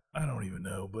hour. I don't even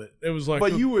know, but it was like.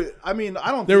 But you were, I mean,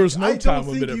 I don't. There was no time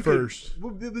limit at first.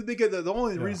 Because the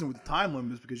only reason with the time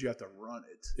limit is because you have to run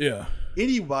it. Yeah.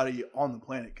 Anybody on the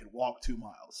planet can walk 2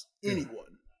 miles.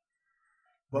 Anyone.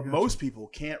 But most people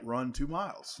can't run 2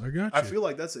 miles. I got you. I feel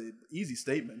like that's an easy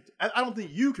statement. I don't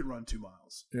think you can run 2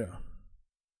 miles. Yeah.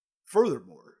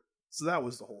 Furthermore, so that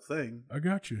was the whole thing. I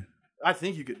got you. I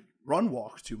think you could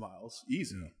walk 2 miles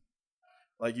easy. Yeah.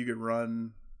 Like you could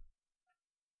run,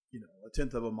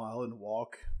 1/10 of a mile and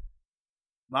walk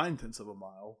 9/10 of a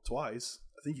mile twice.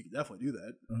 I think you could definitely do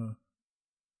that. Uh-huh.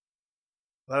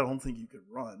 But I don't think you could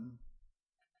run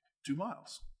 2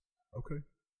 miles. Okay.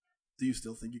 Do you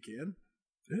still think you can?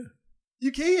 Yeah.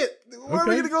 You can't. Why are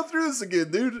we going to go through this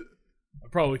again, dude? I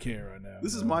probably can't right now.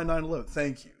 This is my 9/11.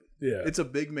 Thank you. Yeah. It's a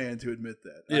big man to admit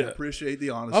that. Yeah. I appreciate the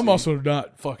honesty. I'm also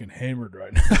not fucking hammered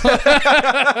right now.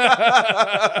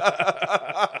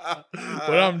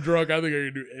 When I'm drunk, I think I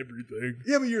can do everything.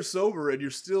 Yeah, but you're sober and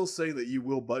you're still saying that you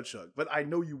will butt chug. But I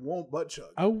know you won't butt chug.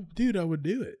 I would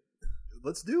do it.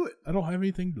 Let's do it. I don't have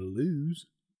anything to lose.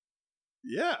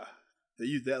 Yeah.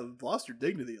 That lost your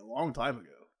dignity a long time ago.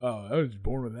 Oh, I was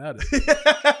born without it.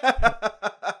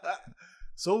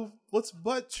 So let's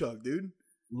butt chug, dude.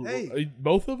 Hey.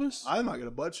 Both of us? I'm not going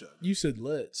to butt chug. You said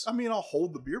let's. I mean, I'll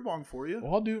hold the beer bong for you.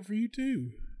 Well, I'll do it for you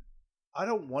too. I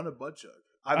don't want to butt chug.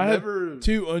 I never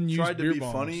two unused tried to beer be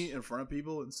bongs. funny in front of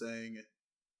people and saying,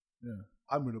 Yeah.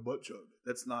 I'm going to butt chug.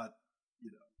 That's not,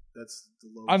 that's the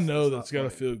lowest. I know that's not got to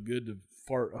funny. feel good to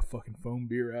fart a fucking foam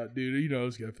beer out, dude. You know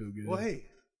it's got to feel good. Well, hey,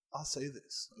 I'll say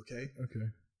this, okay? Okay.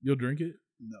 You'll drink it?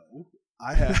 No.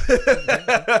 I have.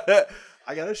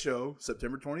 I got a show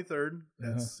September 23rd.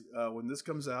 That's when this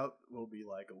comes out. Will be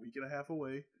like a week and a half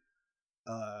away.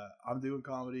 I'm doing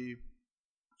comedy.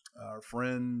 Our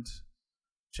friend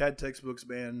Chad Textbook's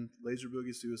band Laser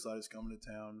Boogie Suicide is coming to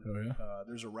town. Oh yeah.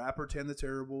 There's a rapper Tan the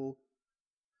Terrible,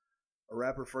 a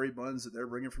rapper Furry Buns that they're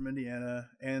bringing from Indiana,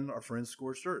 and our friend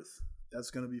Scorched Earth.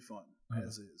 That's going to be fun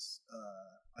as is.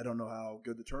 I don't know how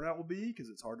good the turnout will be because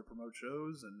it's hard to promote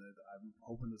shows, and I'm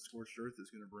hoping that Scorched Earth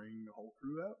is going to bring the whole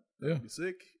crew out. That'll be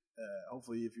sick.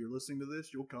 Hopefully, if you're listening to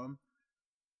this, you'll come.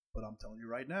 But I'm telling you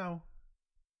right now,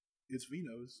 it's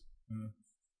Vino's. A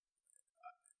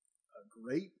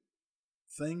great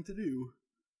thing to do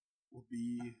will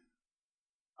be.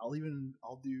 I'll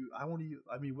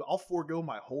forego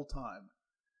my whole time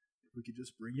if we could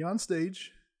just bring you on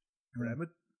stage, grab a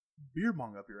beer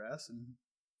bong up your ass, and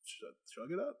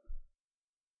chug it up.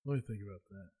 Let me think about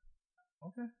that.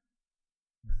 Okay.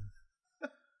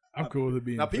 I'm cool with it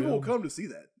being now. People will filmed. come to see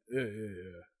that. Yeah.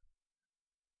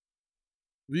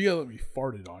 Well, you gotta let me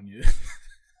fart it on you.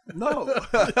 No,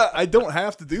 I don't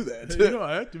have to do that. You don't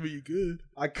have to, but you could.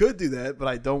 I could do that, but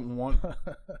I don't want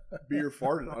beer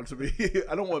farted onto me.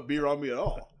 I don't want beer on me at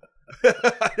all.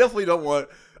 I definitely don't want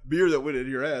beer that went in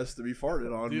your ass to be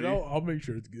farted on Dude, me. I'll make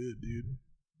sure it's good, dude.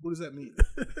 What does that mean?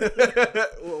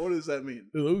 What does that mean?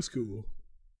 It looks cool.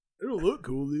 It'll look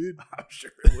cool, dude. I'm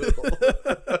sure it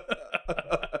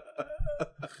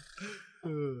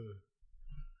will.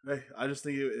 Hey, I just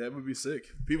think that would be sick.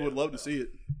 People would love to see it.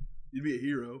 You'd be a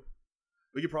hero.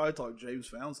 We could probably talk James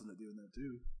Founds into doing that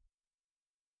too.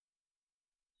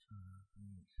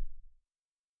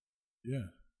 Yeah.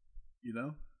 You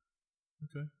know?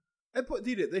 Okay. And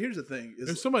here's the thing.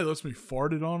 If somebody lets me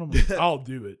fart it on them, I'll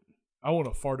do it. I want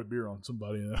to fart a beer on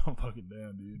somebody, and I'm fucking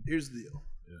down, dude. Here's the deal.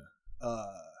 Yeah.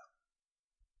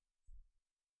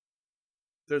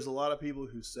 There's a lot of people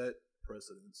who set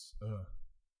precedents.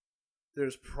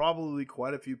 There's probably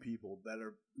quite a few people that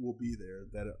will be there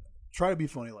that try to be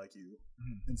funny like you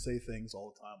and say things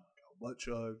all the time like "oh, butt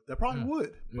chug." That probably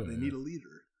would, but they need a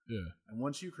leader. Yeah. And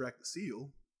once you crack the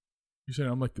seal, you're saying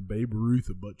I'm like the Babe Ruth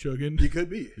of butt chugging? You could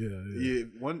be. Yeah.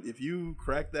 If you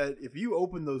crack that, if you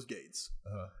open those gates,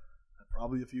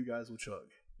 probably a few guys will chug.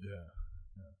 Yeah.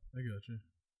 I got you.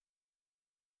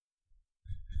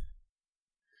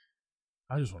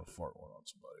 I just want to fart one on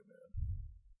somebody, man.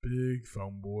 Big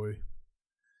foam boy.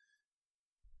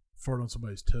 Fart on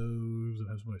somebody's toes and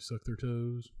have somebody suck their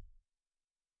toes.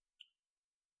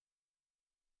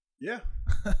 Yeah.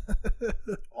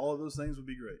 All of those things would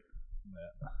be great.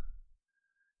 Yeah.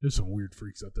 There's some weird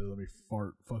freaks out there that let me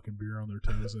fart fucking beer on their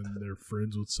toes and their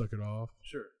friends would suck it off.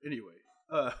 Sure. Anyway.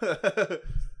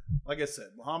 Like I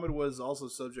said, Muhammad was also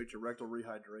subject to rectal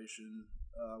rehydration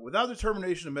without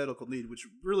determination of medical need, which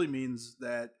really means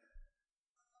that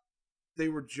they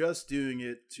were just doing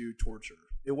it to torture.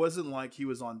 It wasn't like he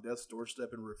was on death's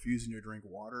doorstep and refusing to drink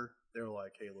water. They were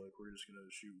like, hey, look, we're just going to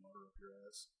shoot water up your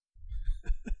ass.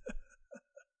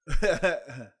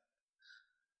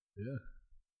 Yeah.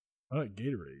 I like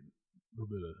Gatorade. A little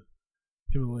bit of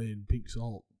Himalayan pink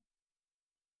salt.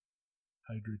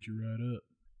 Hydrate you right up.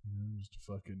 Just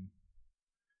fucking.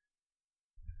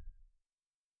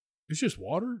 It's just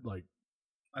water? Like.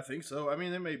 I think so. I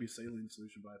mean, there may be saline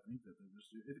solution, but I think that they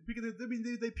just because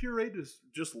they pureed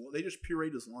they just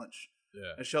pureed his lunch,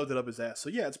 and shoved it up his ass. So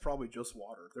yeah, it's probably just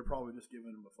water. They're probably just giving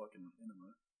him a fucking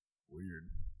enema. Weird.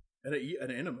 And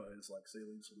an enema is like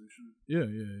saline solution. Yeah.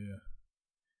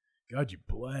 God, you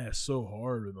blast so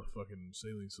hard with the fucking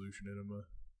saline solution enema.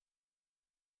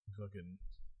 You fucking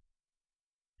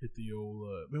hit the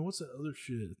old man. What's that other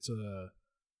shit? It's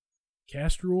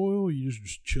castor oil. You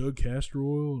just chug castor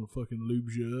oil and it fucking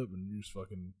lubes you up, and you just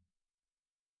fucking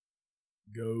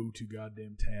go to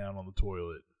goddamn town on the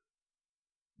toilet.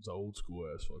 It's an old school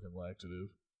ass fucking laxative.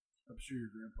 I'm sure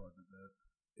your grandpa did that.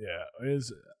 Yeah,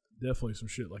 it's definitely some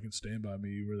shit like in Stand By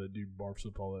Me where that dude barfs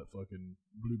up all that fucking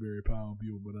blueberry pie on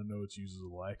people, but I know it's used as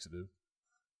a laxative.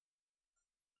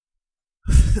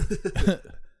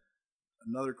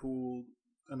 Another cool,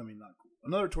 and I mean not cool,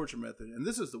 another torture method, and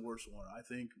this is the worst one, I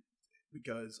think,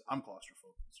 because I'm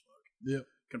claustrophobic as fuck. Yep.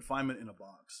 Confinement in a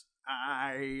box.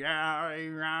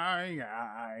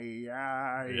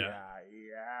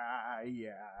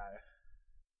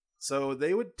 So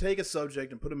they would take a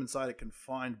subject and put them inside a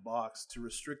confined box to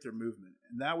restrict their movement.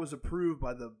 And that was approved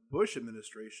by the Bush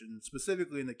administration,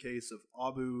 specifically in the case of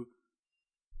Abu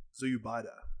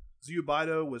Zubaydah.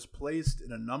 Zubaydah was placed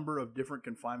in a number of different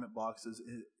confinement boxes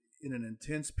in an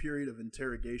intense period of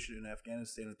interrogation in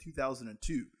Afghanistan in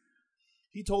 2002.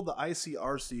 He told the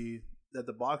ICRC that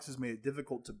the boxes made it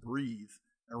difficult to breathe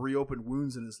and reopened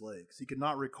wounds in his legs. He could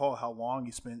not recall how long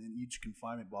he spent in each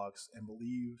confinement box and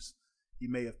believes he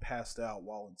may have passed out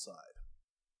while inside.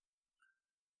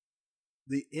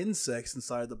 The insects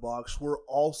inside the box were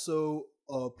also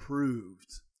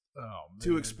approved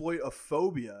to exploit a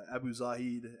phobia Abu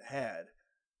Zahid had.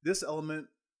 This element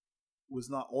was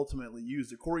not ultimately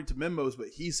used according to memos, but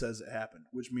he says it happened,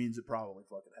 which means it probably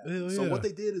fucking happened. So what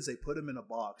they did is they put him in a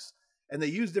box, and they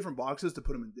used different boxes to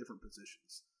put him in different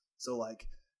positions. So like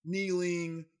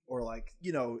kneeling, or like,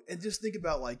 you know, and just think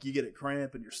about like you get a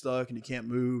cramp and you're stuck and you can't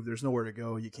move. There's nowhere to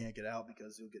go. You can't get out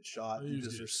because you'll get shot. You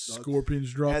just are stuck.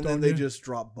 Scorpions dropped and then on they you? just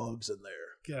drop bugs in there.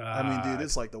 God. I mean, dude,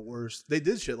 it's like the worst. They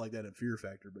did shit like that in Fear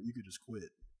Factor, but you could just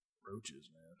quit. Roaches,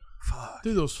 man. Fuck.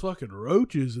 Dude, those fucking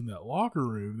roaches in that locker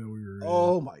room that we were in.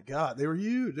 Oh my god, they were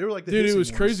huge. They were like the dude, it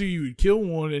was ones. crazy. You would kill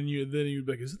one and then you'd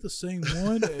be like, "Is it the same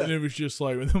one?" And it was just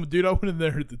like, dude, I went in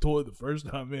there at the toilet the first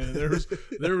time, man. And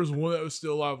there was one that was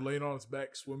still alive, laying on its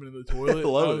back, swimming in the toilet.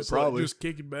 I was probably just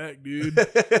kicking back, dude,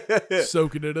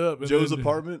 soaking it up. And Joe's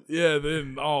apartment. Yeah.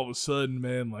 Then all of a sudden,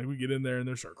 man, like we get in there and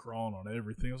they start crawling on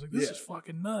everything. I was like, "This is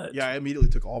fucking nuts." Yeah, I immediately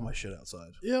took all my shit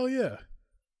outside. Hell yeah.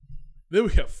 Then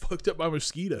we got fucked up by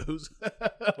mosquitoes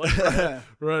like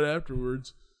right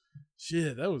afterwards.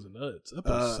 Shit, that was nuts. That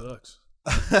place sucks.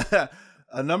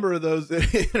 A number of those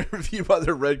interviewed by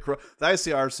the Red Cross. The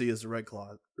ICRC is the Red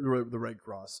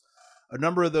Cross. A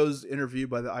number of those interviewed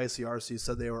by the ICRC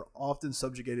said they were often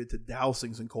subjugated to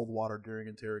dousings in cold water during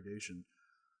interrogation.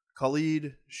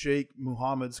 Khalid Sheikh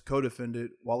Muhammad's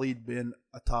co-defendant, Walid bin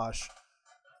Atash,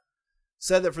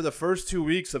 said that for the first 2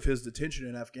 weeks of his detention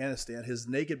in Afghanistan, his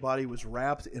naked body was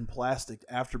wrapped in plastic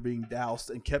after being doused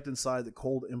and kept inside the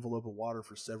cold envelope of water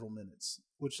for several minutes.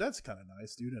 Which, that's kind of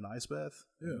nice, dude. An ice bath?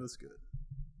 Yeah, that's good.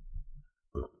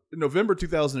 In November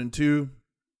 2002,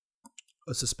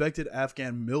 a suspected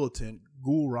Afghan militant,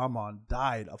 Gul Rahman,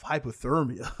 died of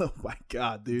hypothermia. Oh my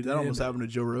god, dude. That almost happened to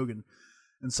Joe Rogan.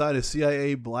 Inside a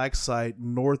CIA black site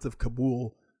north of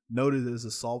Kabul, known as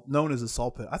a salt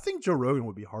pit. I think Joe Rogan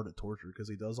would be hard to torture because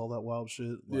he does all that wild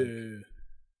shit. Like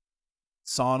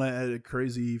sauna at a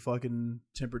crazy fucking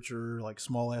temperature, like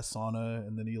small ass sauna,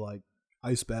 and then he like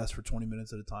ice baths for 20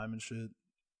 minutes at a time and shit.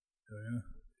 Oh,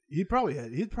 yeah.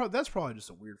 That's probably just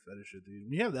a weird fetish shit, dude.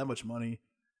 When you have that much money,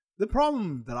 the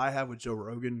problem that I have with Joe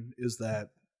Rogan is that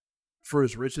for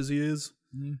as rich as he is,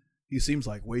 he seems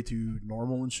like way too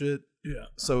normal and shit. Yeah.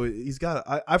 So he's got.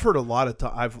 I've heard a lot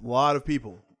of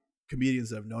people, comedians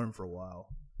that have known him for a while,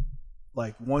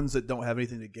 like ones that don't have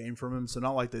anything to gain from him. So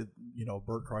not like the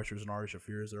Bert Kreischers and Ari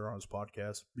Shafirs that are on his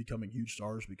podcast becoming huge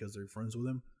stars because they're friends with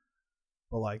him.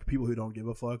 But like people who don't give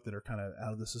a fuck that are kind of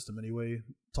out of the system anyway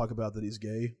talk about that he's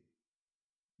gay.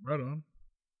 Right on.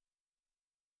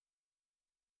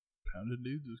 Pounded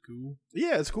dudes is cool.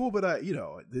 Yeah, it's cool, but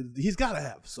he's got to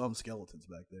have some skeletons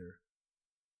back there.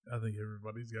 I think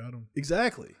everybody's got them.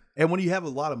 Exactly. And when you have a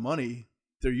lot of money,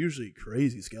 they're usually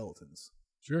crazy skeletons.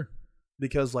 Sure.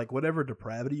 Because like whatever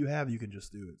depravity you have, you can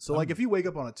just do it. So like if you wake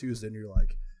up on a Tuesday and you're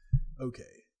like, okay,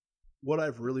 what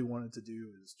I've really wanted to do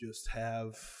is just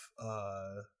have,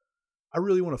 I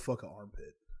really want to fuck an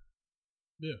armpit.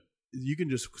 Yeah. You can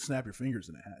just snap your fingers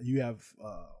in it. You have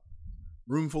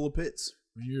room full of pits.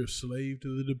 When you're a slave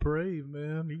to the depraved,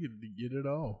 man, you can get it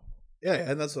all. Yeah,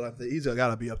 and that's what I'm thinking. He's got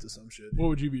to be up to some shit. What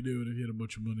would you be doing if you had a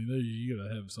bunch of money? You got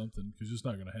to have something because it's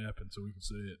not going to happen, so we can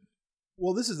say it.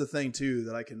 Well, this is the thing, too,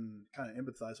 that I can kind of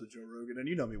empathize with Joe Rogan, and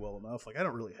you know me well enough. Like, I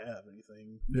don't really have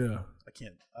anything. Yeah.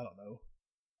 I don't know.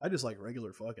 I just like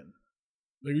regular fucking.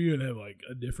 Like, you going to have, like,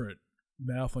 a different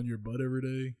mouth on your butt every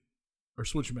day? Or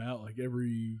switch them out, like,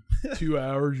 every 2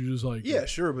 hours? You're just like... Yeah,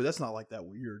 sure, but that's not, like, that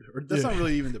weird. Or that's not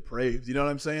really even depraved. You know what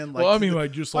I'm saying? Like, well, I mean,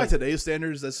 like, just like... By today's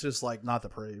standards, that's just, like, not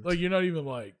depraved. Like, you're not even,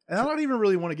 like... And I don't even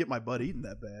really want to get my butt eaten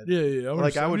that bad. Yeah.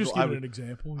 I would just give an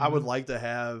example. I would like to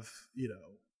have,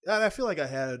 I feel like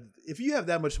if you have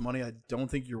that much money, I don't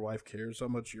think your wife cares how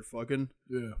much you're fucking.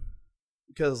 Yeah.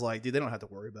 Because, like, dude, they don't have to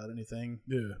worry about anything.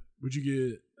 Yeah.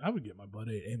 I would get my butt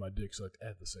ate and my dick sucked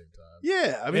at the same time.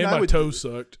 Yeah. I mean, and my toes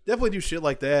sucked. Definitely do shit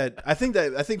like that. I think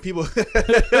people.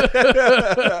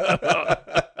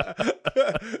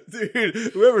 Dude,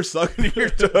 whoever's sucking your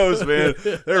toes, man,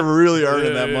 they're really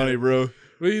earning that money, bro.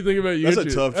 What do you think about you? That's a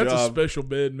tough job. That's a special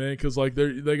bed, man, because like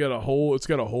they got a hole. It's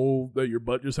got a hole that your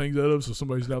butt just hangs out of, so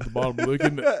somebody's down at the bottom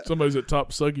looking. Somebody's at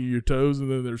top sucking your toes, and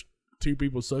then there's two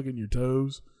people sucking your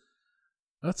toes.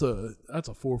 That's a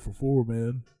 4 for 4,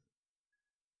 man.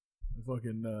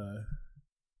 Fucking I'm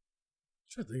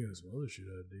trying to think of some other shit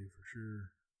I'd do for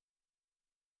sure.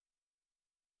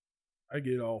 I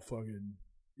get all fucking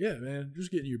man.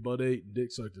 Just getting your butt ate and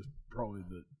dick sucked is probably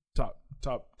the top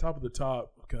of the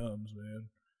top comes, man.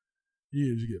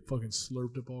 You just get fucking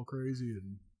slurped up all crazy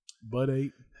and butt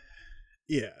ate.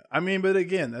 Yeah, I mean, but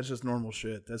again, that's just normal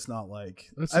shit. That's not like.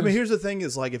 I mean, here's the thing: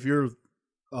 is like if you're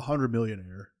 $100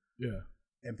 millionaire, yeah,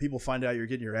 and people find out you're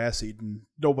getting your ass eaten,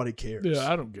 nobody cares. Yeah,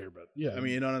 I don't care about it. Yeah, I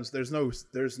mean, you know,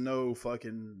 there's no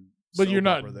fucking. But you're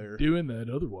not doing that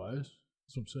otherwise.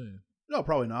 That's what I'm saying. No,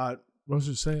 probably not. I was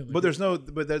just saying. Like,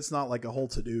 but that's not like a whole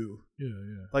to do. Yeah,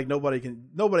 yeah. Like nobody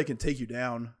can take you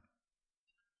down.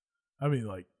 I mean,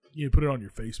 like you put it on your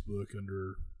Facebook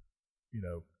under,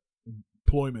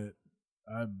 employment.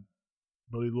 I'm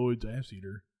Buddy Lloyd's ass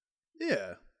eater.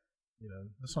 Yeah.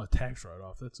 That's not a tax write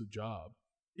off. That's a job.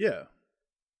 Yeah.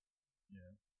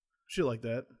 Yeah. Shit like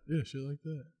that. Yeah, shit like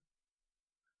that.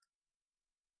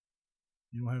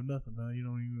 You don't have nothing, huh? You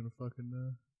don't even want to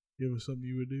fucking give us something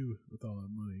you would do with all that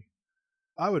money.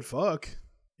 I would fuck.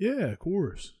 Yeah, of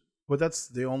course. But that's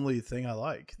the only thing I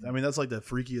like. I mean, that's like the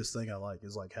freakiest thing I like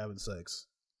is like having sex.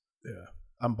 Yeah.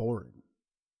 I'm boring.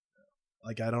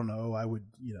 Like, I don't know. I would,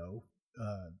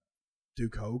 do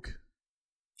coke.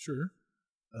 Sure.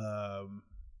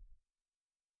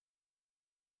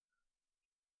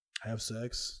 Have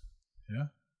sex. Yeah.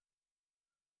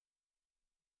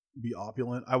 Be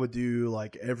opulent. I would do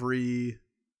like the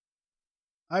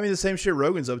same shit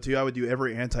Rogan's up to. I would do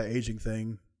every anti-aging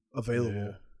thing available.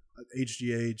 Yeah.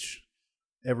 HGH,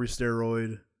 every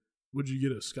steroid. Would you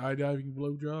get a skydiving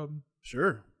blowjob?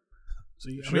 Sure.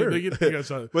 See, sure. I mean, they get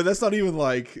but that's not even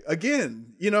like,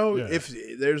 again, if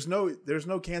there's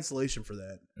no cancellation for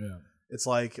that. Yeah. It's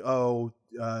like,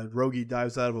 Rogie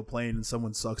dives out of a plane and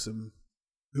someone sucks him.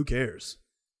 Who cares?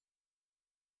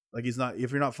 Like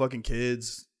if you're not fucking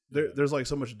kids, there's like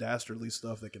so much dastardly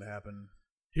stuff that can happen.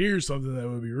 Here's something that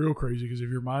would be real crazy, because if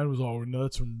your mind was all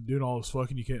nuts from doing all this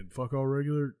fucking, you can't fuck all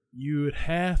regular, you would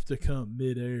have to come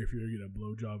midair if you're going to get a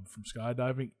blowjob from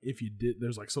skydiving. If you did,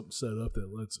 there's like something set up that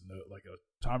lets it know, like a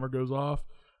timer goes off,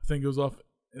 a thing goes off,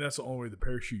 and that's the only way the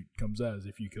parachute comes out is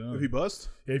if you come. If you bust?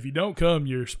 Yeah, if you don't come,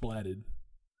 you're splatted.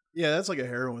 Yeah, that's like a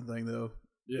heroin thing, though.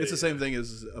 Yeah, it's the same thing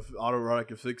as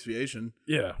autoerotic asphyxiation.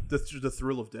 Yeah. The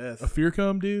thrill of death. A fear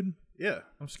come, dude? Yeah.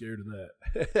 I'm scared of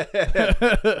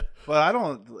that. But I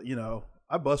don't,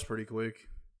 I bust pretty quick.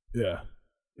 Yeah.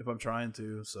 If I'm trying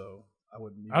to, so I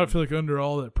wouldn't. I would feel like under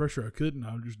all that pressure I couldn't.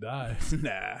 I would just die.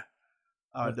 Nah.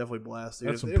 I would definitely blast,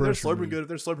 dude. If they're slurping good, if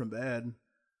they're slurping bad,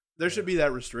 there should be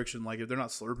that restriction. Like, if they're not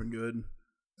slurping good,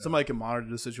 somebody can monitor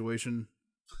the situation.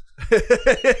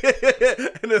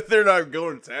 And if they're not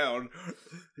going to town,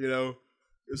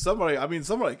 if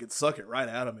somebody could suck it right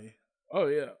out of me. Oh,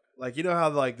 yeah. Like, you know how,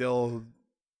 like, they'll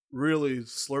really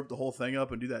slurp the whole thing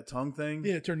up and do that tongue thing?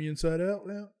 Yeah, turn you inside out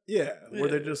now. Yeah, where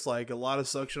they're just, like, a lot of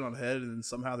suction on head and then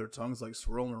somehow their tongue's, like,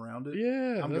 swirling around it.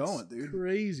 Yeah, I'm going, dude.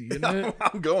 Crazy, isn't it?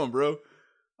 I'm going, bro.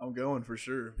 I'm going for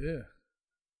sure. Yeah.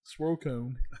 Swirl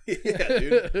cone. Yeah,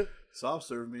 dude. Soft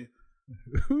serve me.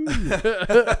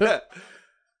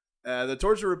 The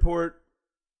torture report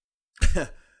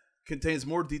contains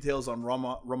more details on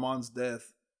Ramon's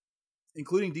death,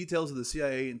 including details of the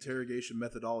CIA interrogation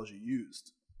methodology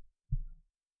used.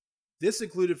 This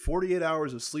included 48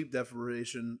 hours of sleep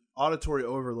deprivation, auditory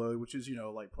overload, which is,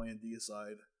 like playing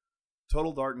deicide,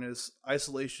 total darkness,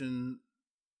 isolation,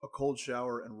 a cold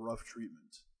shower, and rough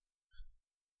treatment.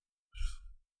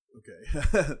 Okay.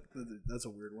 That's a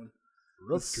weird one.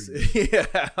 Rough treatment.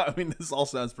 Yeah, I mean, this all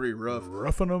sounds pretty rough.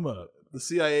 Roughing them up. The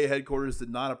CIA headquarters did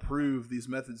not approve these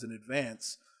methods in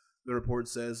advance, the report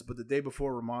says, but the day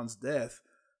before Ramon's death,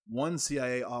 one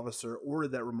CIA officer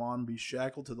ordered that Ramon be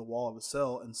shackled to the wall of a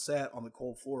cell and sat on the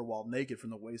cold floor while naked from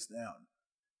the waist down.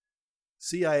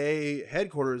 CIA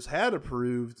headquarters had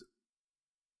approved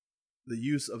the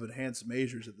use of enhanced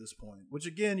measures at this point, which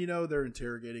again, they're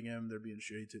interrogating him, they're being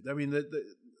shady too. I mean,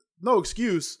 no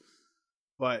excuse,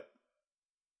 but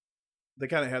they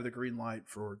kind of have the green light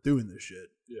for doing this shit.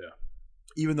 Yeah.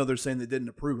 Even though they're saying they didn't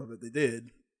approve of it, they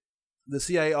did. The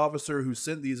CIA officer who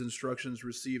sent these instructions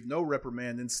received no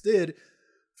reprimand. Instead,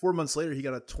 4 months later, he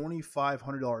got a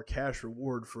 $2,500 cash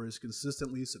reward for his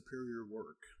consistently superior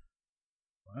work.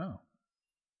 Wow.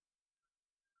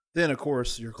 Then, of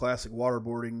course, your classic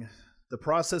waterboarding. The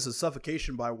process of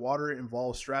suffocation by water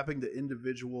involves strapping the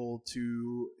individual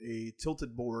to a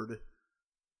tilted board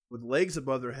with legs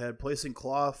above their head, placing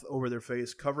cloth over their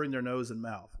face, covering their nose and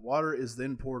mouth. Water is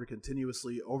then poured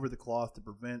continuously over the cloth to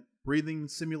prevent breathing,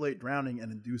 simulate drowning,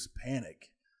 and induce panic.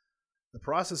 The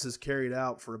process is carried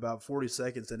out for about 40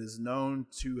 seconds and is known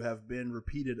to have been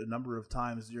repeated a number of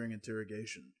times during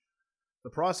interrogation. The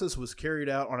process was carried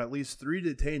out on at least 3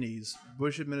 detainees,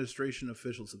 Bush administration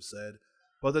officials have said,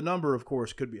 but the number, of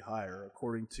course, could be higher,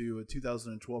 according to a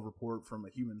 2012 report from a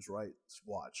Human Rights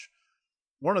Watch.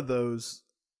 One of those,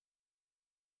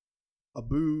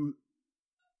 Abu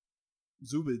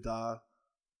Zubaydah,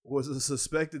 was a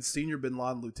suspected senior bin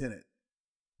Laden lieutenant.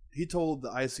 He told the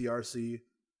ICRC,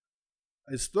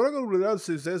 "I struggled without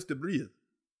success to breathe.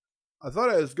 I thought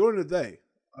I was going to die.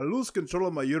 I lose control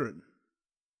of my urine."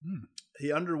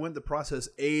 He underwent the process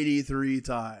 83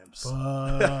 times. Fuck.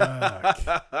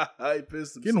 I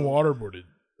pissed himself. Getting waterboarded.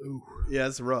 Ooh. Yeah,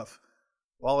 it's rough.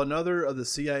 While another of the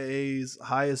CIA's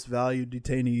highest valued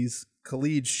detainees,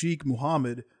 Khalid Sheikh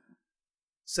Mohammed,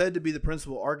 said to be the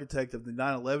principal architect of the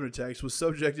 9/11 attacks, was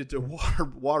subjected to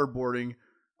waterboarding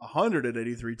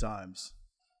 183 times.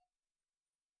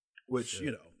 Which, Shit.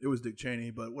 you know, it was Dick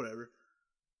Cheney, but whatever.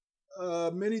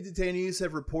 Many detainees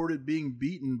have reported being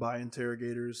beaten by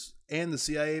interrogators, and the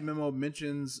CIA memo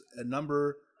mentions a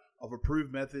number of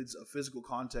approved methods of physical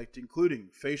contact, including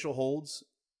facial holds,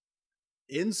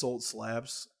 insult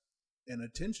slaps, and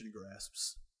attention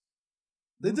grasps.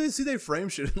 They frame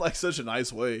shit in like such a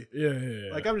nice way.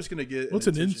 Yeah. Like, I'm just gonna get. What's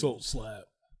an insult slap?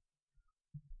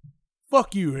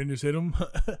 Fuck you, and just hit him.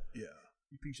 Yeah.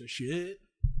 You piece of shit.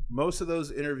 Most of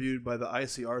those interviewed by the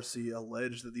ICRC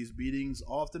allege that these beatings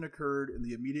often occurred in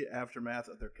the immediate aftermath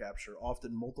of their capture,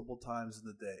 often multiple times in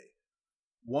the day.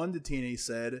 One detainee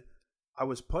said, "I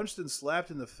was punched and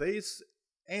slapped in the face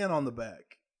and on the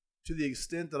back, to the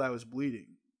extent that I was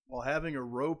bleeding. While having a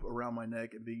rope around my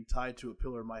neck and being tied to a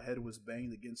pillar, my head was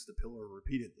banged against the pillar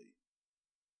repeatedly."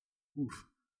 Oof.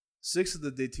 6 of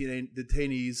the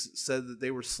detainees said that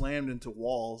they were slammed into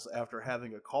walls after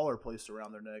having a collar placed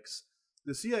around their necks.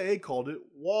 The CIA called it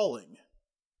walling.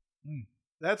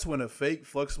 That's when a fake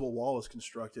flexible wall is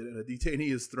constructed and a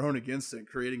detainee is thrown against it,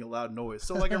 creating a loud noise.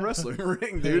 So like a wrestling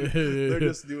ring, dude. They're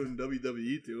just doing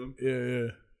WWE to him.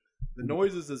 Yeah. The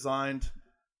noise is designed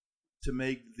to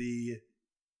make the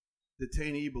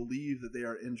detainee believe that they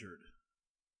are injured.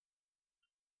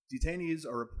 Detainees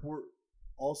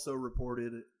also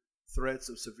reported threats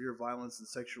of severe violence and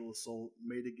sexual assault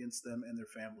made against them and their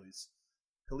families.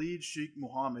 Khalid Sheikh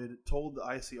Mohammed told the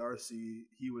ICRC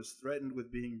he was threatened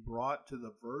with being brought to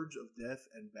the verge of death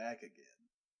and back again.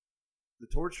 The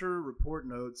torture report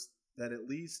notes that at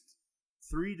least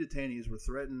 3 detainees were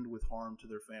threatened with harm to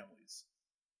their families.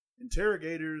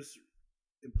 Interrogators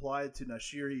implied to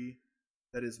Nashiri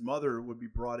that his mother would be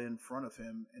brought in front of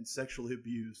him and sexually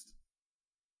abused.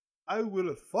 "I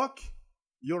will fuck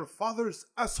your father's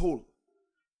asshole.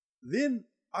 Then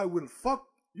I will fuck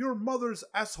your mother's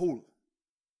asshole."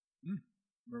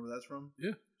 Remember where that's from?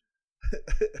 Yeah.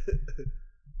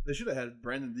 They should have had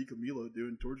Brandon DiCamillo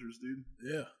doing tortures, dude.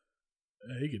 Yeah.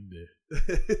 He can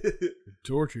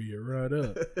torture you right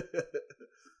up.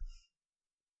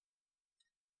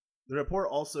 The report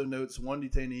also notes one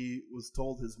detainee was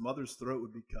told his mother's throat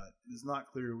would be cut. It is not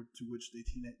clear to which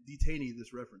detainee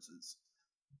this references.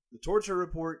 The torture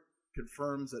report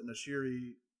confirms that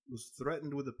Nashiri was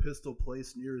threatened with a pistol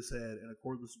placed near his head and a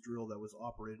cordless drill that was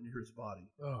operated near his body.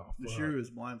 Oh, Nashiri was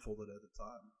blindfolded at the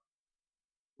time.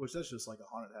 Which, that's just like a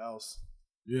haunted house.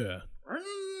 Yeah.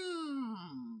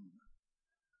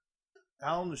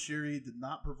 Al-Nashiri did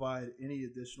not provide any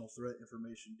additional threat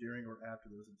information during or after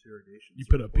those interrogations. You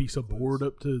put a piece of board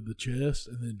up to the chest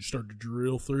and then start to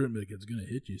drill through it and be like, it's going to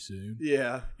hit you soon.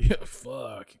 Yeah. Yeah,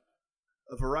 fuck.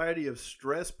 A variety of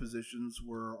stress positions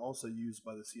were also used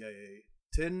by the CIA.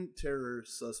 10 terror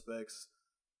suspects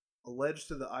alleged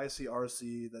to the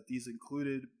ICRC that these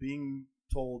included being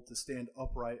told to stand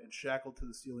upright and shackled to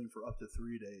the ceiling for up to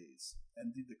 3 days.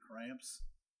 And dude, the cramps.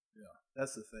 Yeah.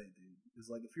 That's the thing, dude. It's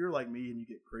like if you're like me and you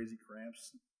get crazy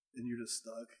cramps and you're just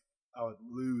stuck, I would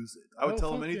lose it. I would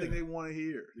tell them anything they want to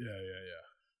hear. Yeah.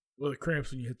 Well, the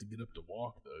cramps when you have to get up to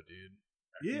walk, though, dude.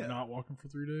 After you're not walking for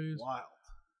 3 days. Wild.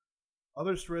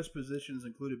 Other stress positions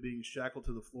included being shackled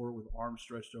to the floor with arms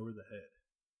stretched over the head.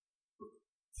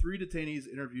 3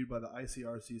 detainees interviewed by the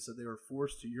ICRC said they were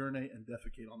forced to urinate and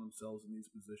defecate on themselves in these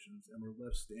positions and were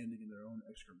left standing in their own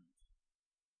excrement.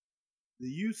 The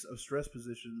use of stress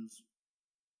positions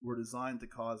were designed to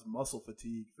cause muscle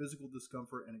fatigue, physical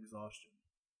discomfort, and exhaustion.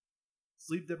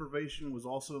 Sleep deprivation was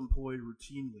also employed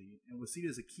routinely and was seen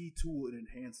as a key tool in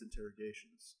enhanced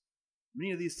interrogations.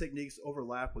 Many of these techniques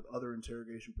overlap with other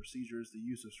interrogation procedures, the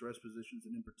use of stress positions,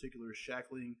 and in particular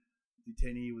shackling the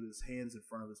detainee with his hands in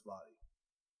front of his body.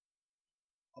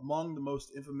 Among the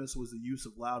most infamous was the use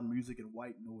of loud music and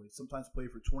white noise, sometimes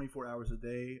played for 24 hours a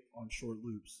day on short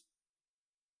loops.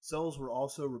 Cells were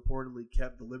also reportedly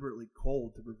kept deliberately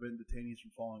cold to prevent detainees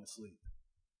from falling asleep.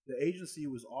 The agency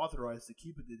was authorized to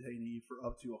keep a detainee for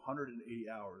up to 180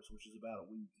 hours, which is about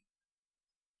a week,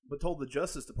 but told the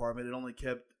Justice Department it only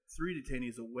kept 3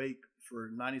 detainees awake for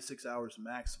 96 hours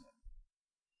maximum.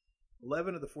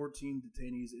 11 of the 14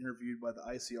 detainees interviewed by the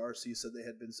ICRC said they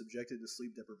had been subjected to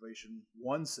sleep deprivation.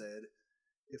 One said,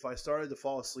 "If I started to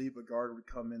fall asleep, a guard would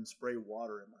come in and spray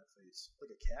water in my face."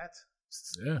 Like a cat?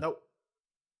 Yeah. Nope.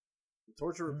 The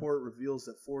torture report reveals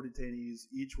that 4 detainees,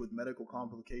 each with medical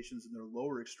complications in their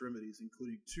lower extremities,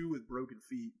 including 2 with broken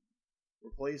feet,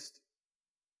 were placed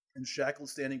in shackled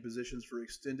standing positions for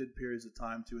extended periods of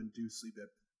time to induce sleep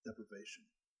deprivation.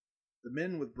 The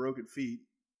men with broken feet,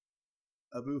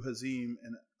 Abu Hazim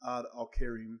and Ad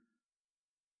al-Karim,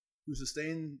 who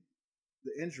sustained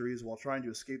the injuries while trying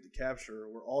to escape the capture,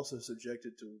 were also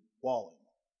subjected to walling,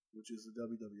 which is the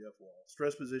WWF wall,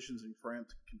 stress positions, and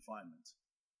cramped confinement,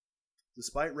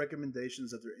 despite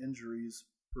recommendations that their injuries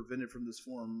prevented from this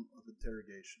form of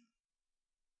interrogation.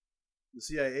 The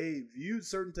CIA viewed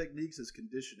certain techniques as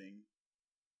conditioning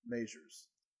measures,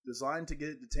 designed to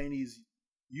get detainees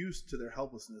used to their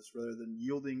helplessness rather than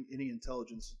yielding any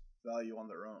intelligence value on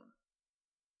their own.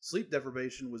 Sleep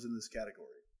deprivation was in this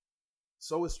category.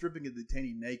 So was stripping a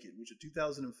detainee naked, which a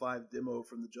 2005 demo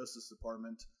from the Justice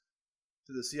Department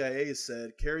to the CIA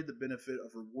said carried the benefit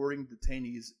of rewarding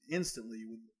detainees instantly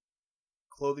with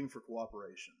clothing for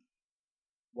cooperation.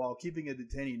 While keeping a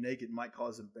detainee naked might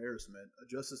cause embarrassment, a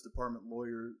Justice Department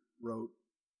lawyer wrote,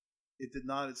 "It did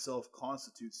not itself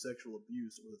constitute sexual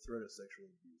abuse or the threat of sexual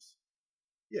abuse."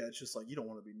 Yeah, it's just like you don't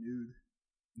want to be nude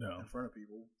in front of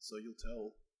people, so you'll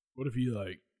tell. What if you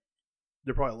like?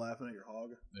 They're probably laughing at your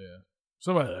hog. Yeah.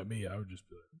 Somebody like me, I would just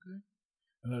be like, okay,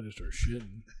 and I just start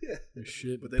shitting. Yeah,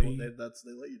 shit. But they let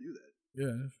you do that.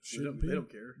 Yeah, shit. They don't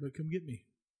care. But come get me.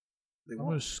 I'm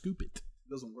gonna scoop it. It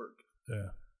doesn't work.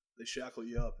 Yeah. They shackle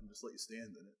you up and just let you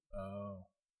stand in it. Oh.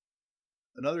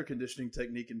 Another conditioning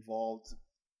technique involved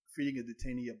feeding a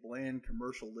detainee a bland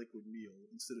commercial liquid meal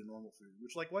instead of normal food.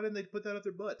 Which, like, why didn't they put that up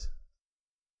their butt?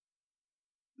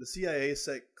 The CIA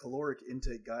set caloric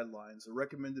intake guidelines. A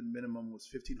recommended minimum was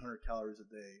 1,500 calories a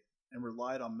day and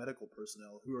relied on medical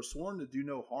personnel who are sworn to do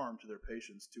no harm to their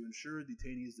patients to ensure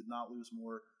detainees did not lose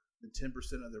more than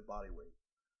 10% of their body weight.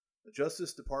 The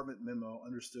Justice Department memo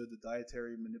understood that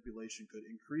dietary manipulation could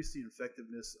increase the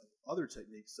effectiveness of other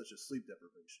techniques such as sleep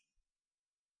deprivation.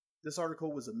 This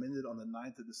article was amended on the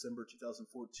 9th of December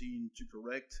 2014 to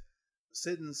correct a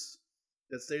sentence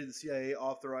that stated the CIA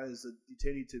authorized the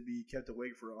detainee to be kept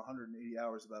awake for 180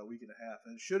 hours, about a week and a half,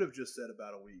 and it should have just said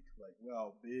about a week. Like,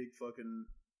 wow, big fucking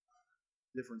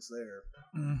difference there.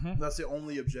 Mm-hmm. That's the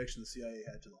only objection the CIA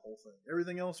had to the whole thing.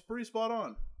 Everything else, pretty spot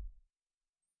on.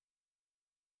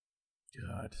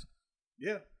 God.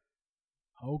 Yeah.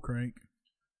 Hog crank.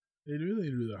 They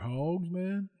do their hogs,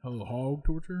 man. Hog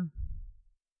torture.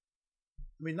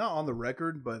 I mean, not on the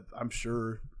record, but I'm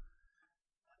sure.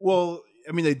 Well,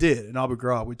 I mean, they did in Abu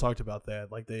Ghraib. We talked about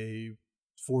that. Like, they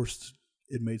forced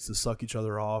inmates to suck each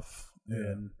other off,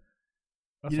 and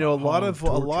That's a lot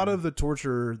of the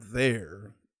torture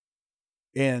there,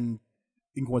 and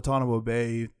in Guantanamo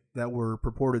Bay that were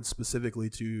purported specifically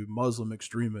to Muslim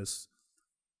extremists,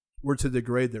 were to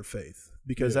degrade their faith,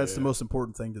 because that's the most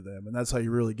important thing to them, and that's how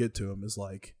you really get to them, is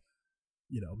like,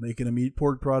 making them eat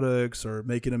pork products or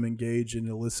making them engage in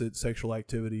illicit sexual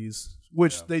activities,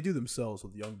 which they do themselves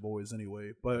with young boys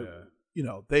anyway. But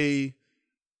they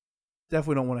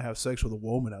definitely don't want to have sex with a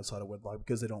woman outside of wedlock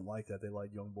because they don't like that. They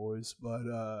like young boys. But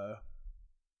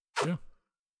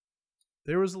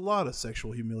there was a lot of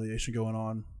sexual humiliation going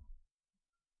on,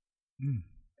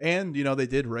 and they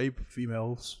did rape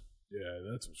females. Yeah,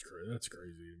 that's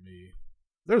crazy to me.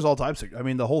 There's all types of. I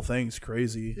mean, the whole thing's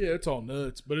crazy. Yeah, it's all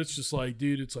nuts. But it's just like,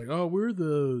 dude, it's like, oh, we're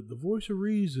the voice of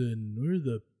reason. We're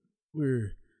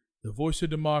the voice of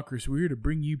democracy. We're here to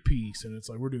bring you peace, and it's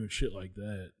like we're doing shit like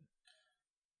that.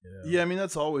 Yeah, I mean,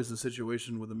 that's always the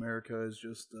situation with America. Is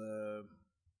just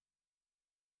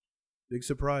big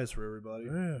surprise for everybody.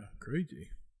 Yeah, crazy.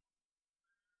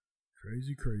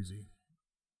 Crazy.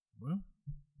 Well,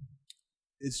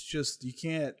 it's just, you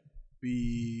can't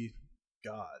be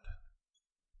God.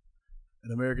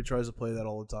 And America tries to play that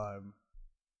all the time.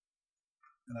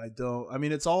 And I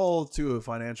mean, it's all to a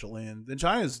financial end. And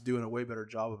China's doing a way better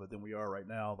job of it than we are right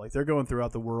now. Like, they're going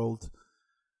throughout the world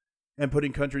and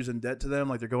putting countries in debt to them.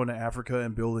 Like, they're going to Africa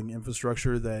and building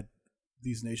infrastructure that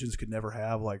these nations could never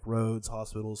have, like roads,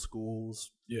 hospitals,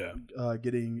 schools. yeah.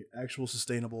 Getting actual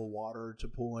sustainable water to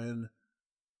pull in.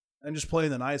 And just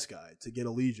playing the nice guy to get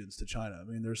allegiance to China. I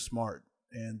mean, they're smart.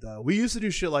 And we used to do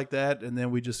shit like that, and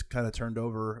then we just kind of turned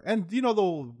over. And, the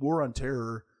war on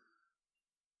terror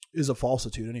is a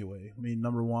falsitude anyway. I mean,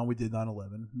 number one, we did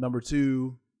 9/11. Number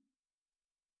two,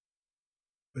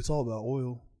 it's all about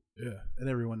oil. Yeah. And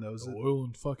everyone knows it. Oil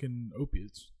and fucking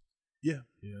opiates. Yeah.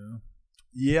 Yeah.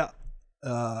 Yeah.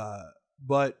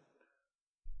 But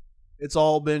it's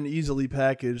all been easily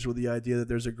packaged with the idea that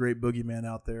there's a great boogeyman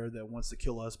out there that wants to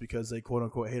kill us because they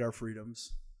quote-unquote hate our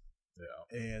freedoms.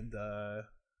 Yeah. And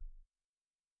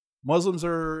Muslims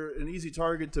are an easy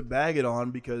target to bag it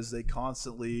on because they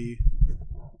constantly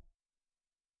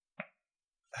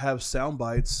have sound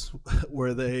bites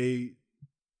where they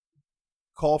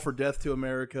call for death to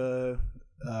America.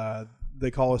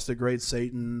 They call us the great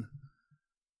Satan.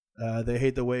 They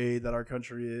hate the way that our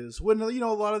country is. When,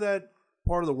 a lot of that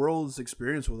part of the world's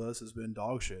experience with us has been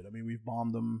dog shit. I mean, we've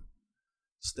bombed them,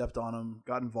 stepped on them,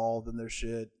 got involved in their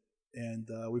shit. And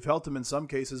we've helped them in some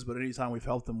cases, but anytime we've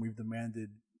helped them, we've demanded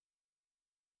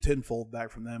tenfold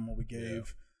back from them what we gave. Yeah.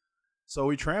 So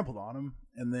we trampled on them,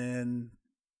 and then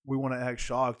we want to act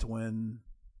shocked when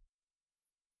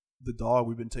the dog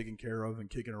we've been taking care of and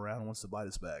kicking around wants to bite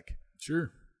us back.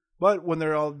 Sure. But when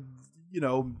they're all,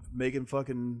 making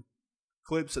fucking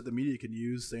clips that the media can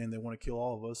use saying they want to kill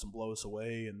all of us and blow us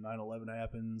away, and 9/11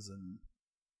 happens, and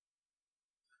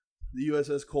the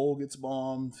USS Cole gets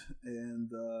bombed, and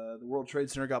the World Trade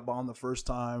Center got bombed the first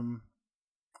time.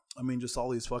 I mean, just all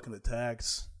these fucking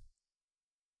attacks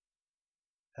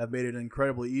have made it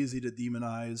incredibly easy to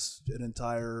demonize an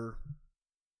entire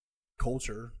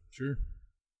culture. Sure.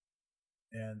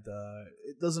 And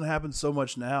it doesn't happen so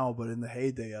much now, but in the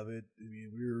heyday of it, I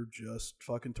mean, we were just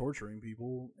fucking torturing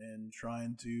people and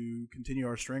trying to continue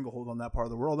our stranglehold on that part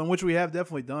of the world, and which we have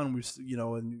definitely done. We've,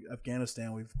 in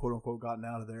Afghanistan, we've quote unquote gotten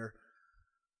out of there.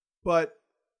 But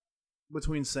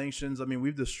between sanctions, I mean,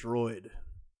 we've destroyed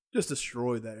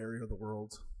that area of the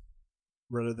world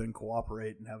rather than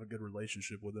cooperate and have a good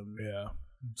relationship with them. Yeah.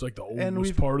 It's like the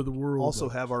oldest part of the world. Also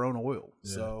have our own oil.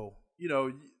 Yeah. So,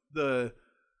 the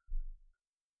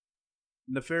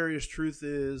nefarious truth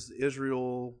is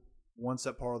Israel wants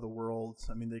that part of the world.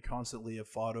 I mean, they constantly have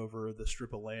fought over the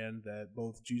strip of land that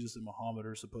both Jesus and Muhammad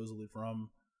are supposedly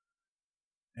from.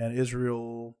 And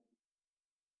Israel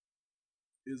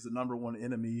is the number one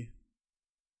enemy.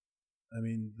 I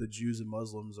mean, the Jews and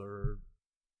Muslims are,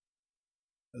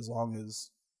 as long as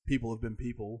people have been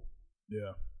people.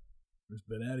 Yeah. It's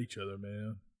been at each other,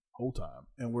 man, whole time.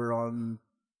 And we're on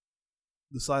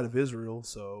the side of Israel,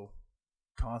 so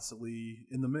constantly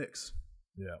in the mix.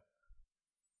 Yeah.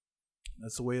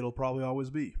 That's the way it'll probably always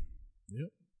be. Yep.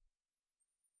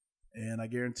 And I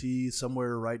guarantee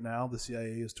somewhere right now the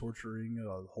CIA is torturing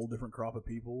a whole different crop of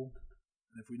people.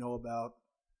 And if we know about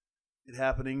it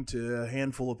happening to a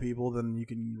handful of people, then you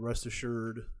can rest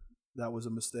assured that was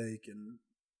a mistake, and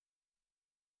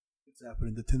it's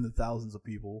happening to tens of thousands of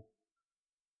people,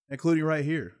 including right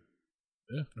here.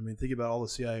 Yeah. I mean, think about all the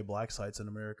CIA black sites in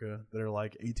America that are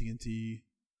like AT&T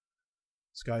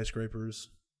skyscrapers.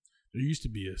 There used to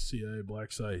be a CIA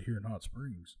black site here in Hot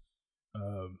Springs.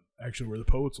 Actually, where the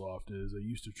Poets Loft is, they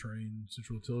used to train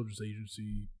Central Intelligence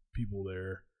Agency people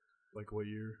there. Like what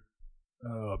year?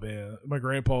 Oh, man. My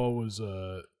grandpa was,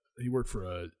 he worked for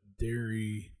a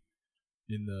dairy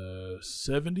in the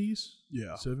 70s.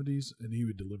 Yeah. 70s. And he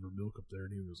would deliver milk up there.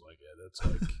 And he was like, yeah, that's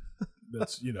like,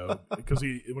 that's, because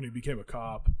when he became a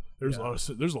cop, there's a lot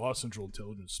of Central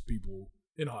Intelligence people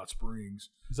in Hot Springs.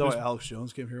 Is that why Alex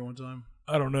Jones came here one time?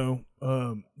 I don't know.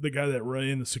 The guy that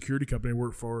ran the security company I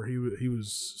worked for, he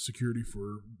was security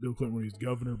for Bill Clinton when he was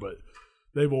governor, but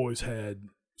they've always had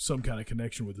some kind of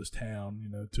connection with this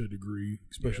town, to a degree,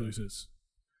 especially since,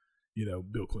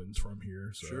 Bill Clinton's from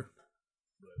here. So. Sure.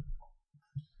 But,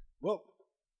 well,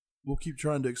 we'll keep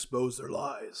trying to expose their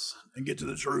lies and get to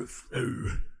the truth.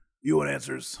 Ooh. You want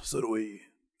answers, so do we.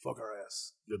 Fuck our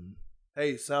ass. Good.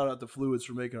 Hey, shout out to Fluids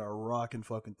for making our rockin'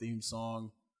 fucking theme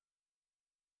song.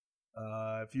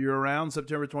 If you're around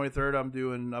September 23rd,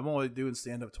 I'm only doing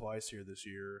stand-up twice here this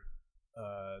year.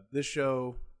 This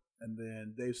show, and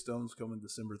then Dave Stone's coming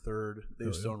December 3rd.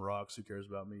 Dave Stone rocks. Who cares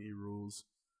about me? He rules.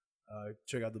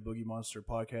 Check out the Boogie Monster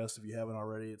podcast if you haven't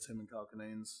already. It's him and Kyle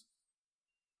Kinanes.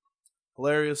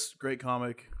 Hilarious, great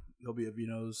comic. He'll be at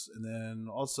Vino's. And then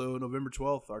also November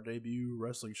 12th, our debut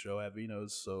wrestling show at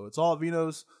Vino's. So it's all at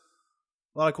Vino's.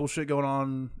 A lot of cool shit going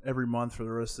on every month for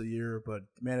the rest of the year. But,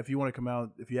 man, if you want to come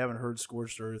out, if you haven't heard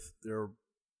Scorched Earth, they're,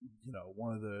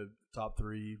 one of the top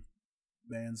 3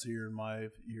 bands here in my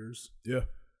ears. Yeah.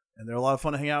 And they're a lot of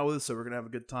fun to hang out with, so we're going to have a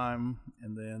good time.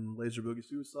 And then Laser Boogie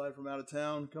Suicide from out of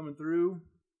town coming through.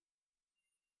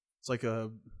 It's like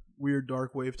a weird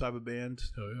dark wave type of band.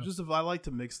 Oh, yeah. Just if I like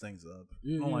to mix things up.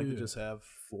 I don't like to just have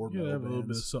 4 metal have bands. a little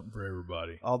bit of something for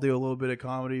everybody. I'll do a little bit of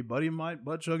comedy. Buddy might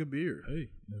butt chug a beer. Hey,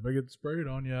 if I get sprayed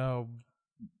on you,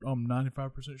 I'm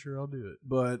 95% sure I'll do it.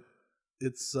 But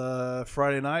it's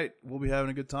Friday night. We'll be having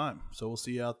a good time. So we'll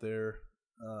see you out there.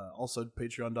 Also,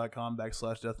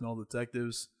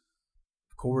 patreon.com/deathmetalldetectives.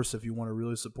 Of course, if you want to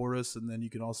really support us. And then you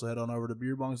can also head on over to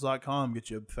beerbongs.com, get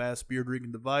you a fast beer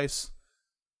drinking device.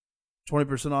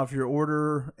 20% off your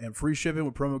order and free shipping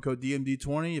with promo code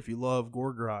DMD20. If you love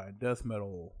gore grind, death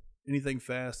metal, anything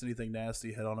fast, anything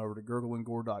nasty, head on over to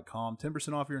gurgleandgore.com.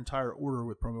 10% off your entire order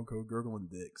with promo code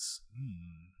gurgleanddicks.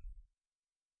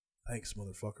 Thanks,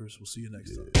 motherfuckers. We'll see you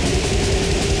next time.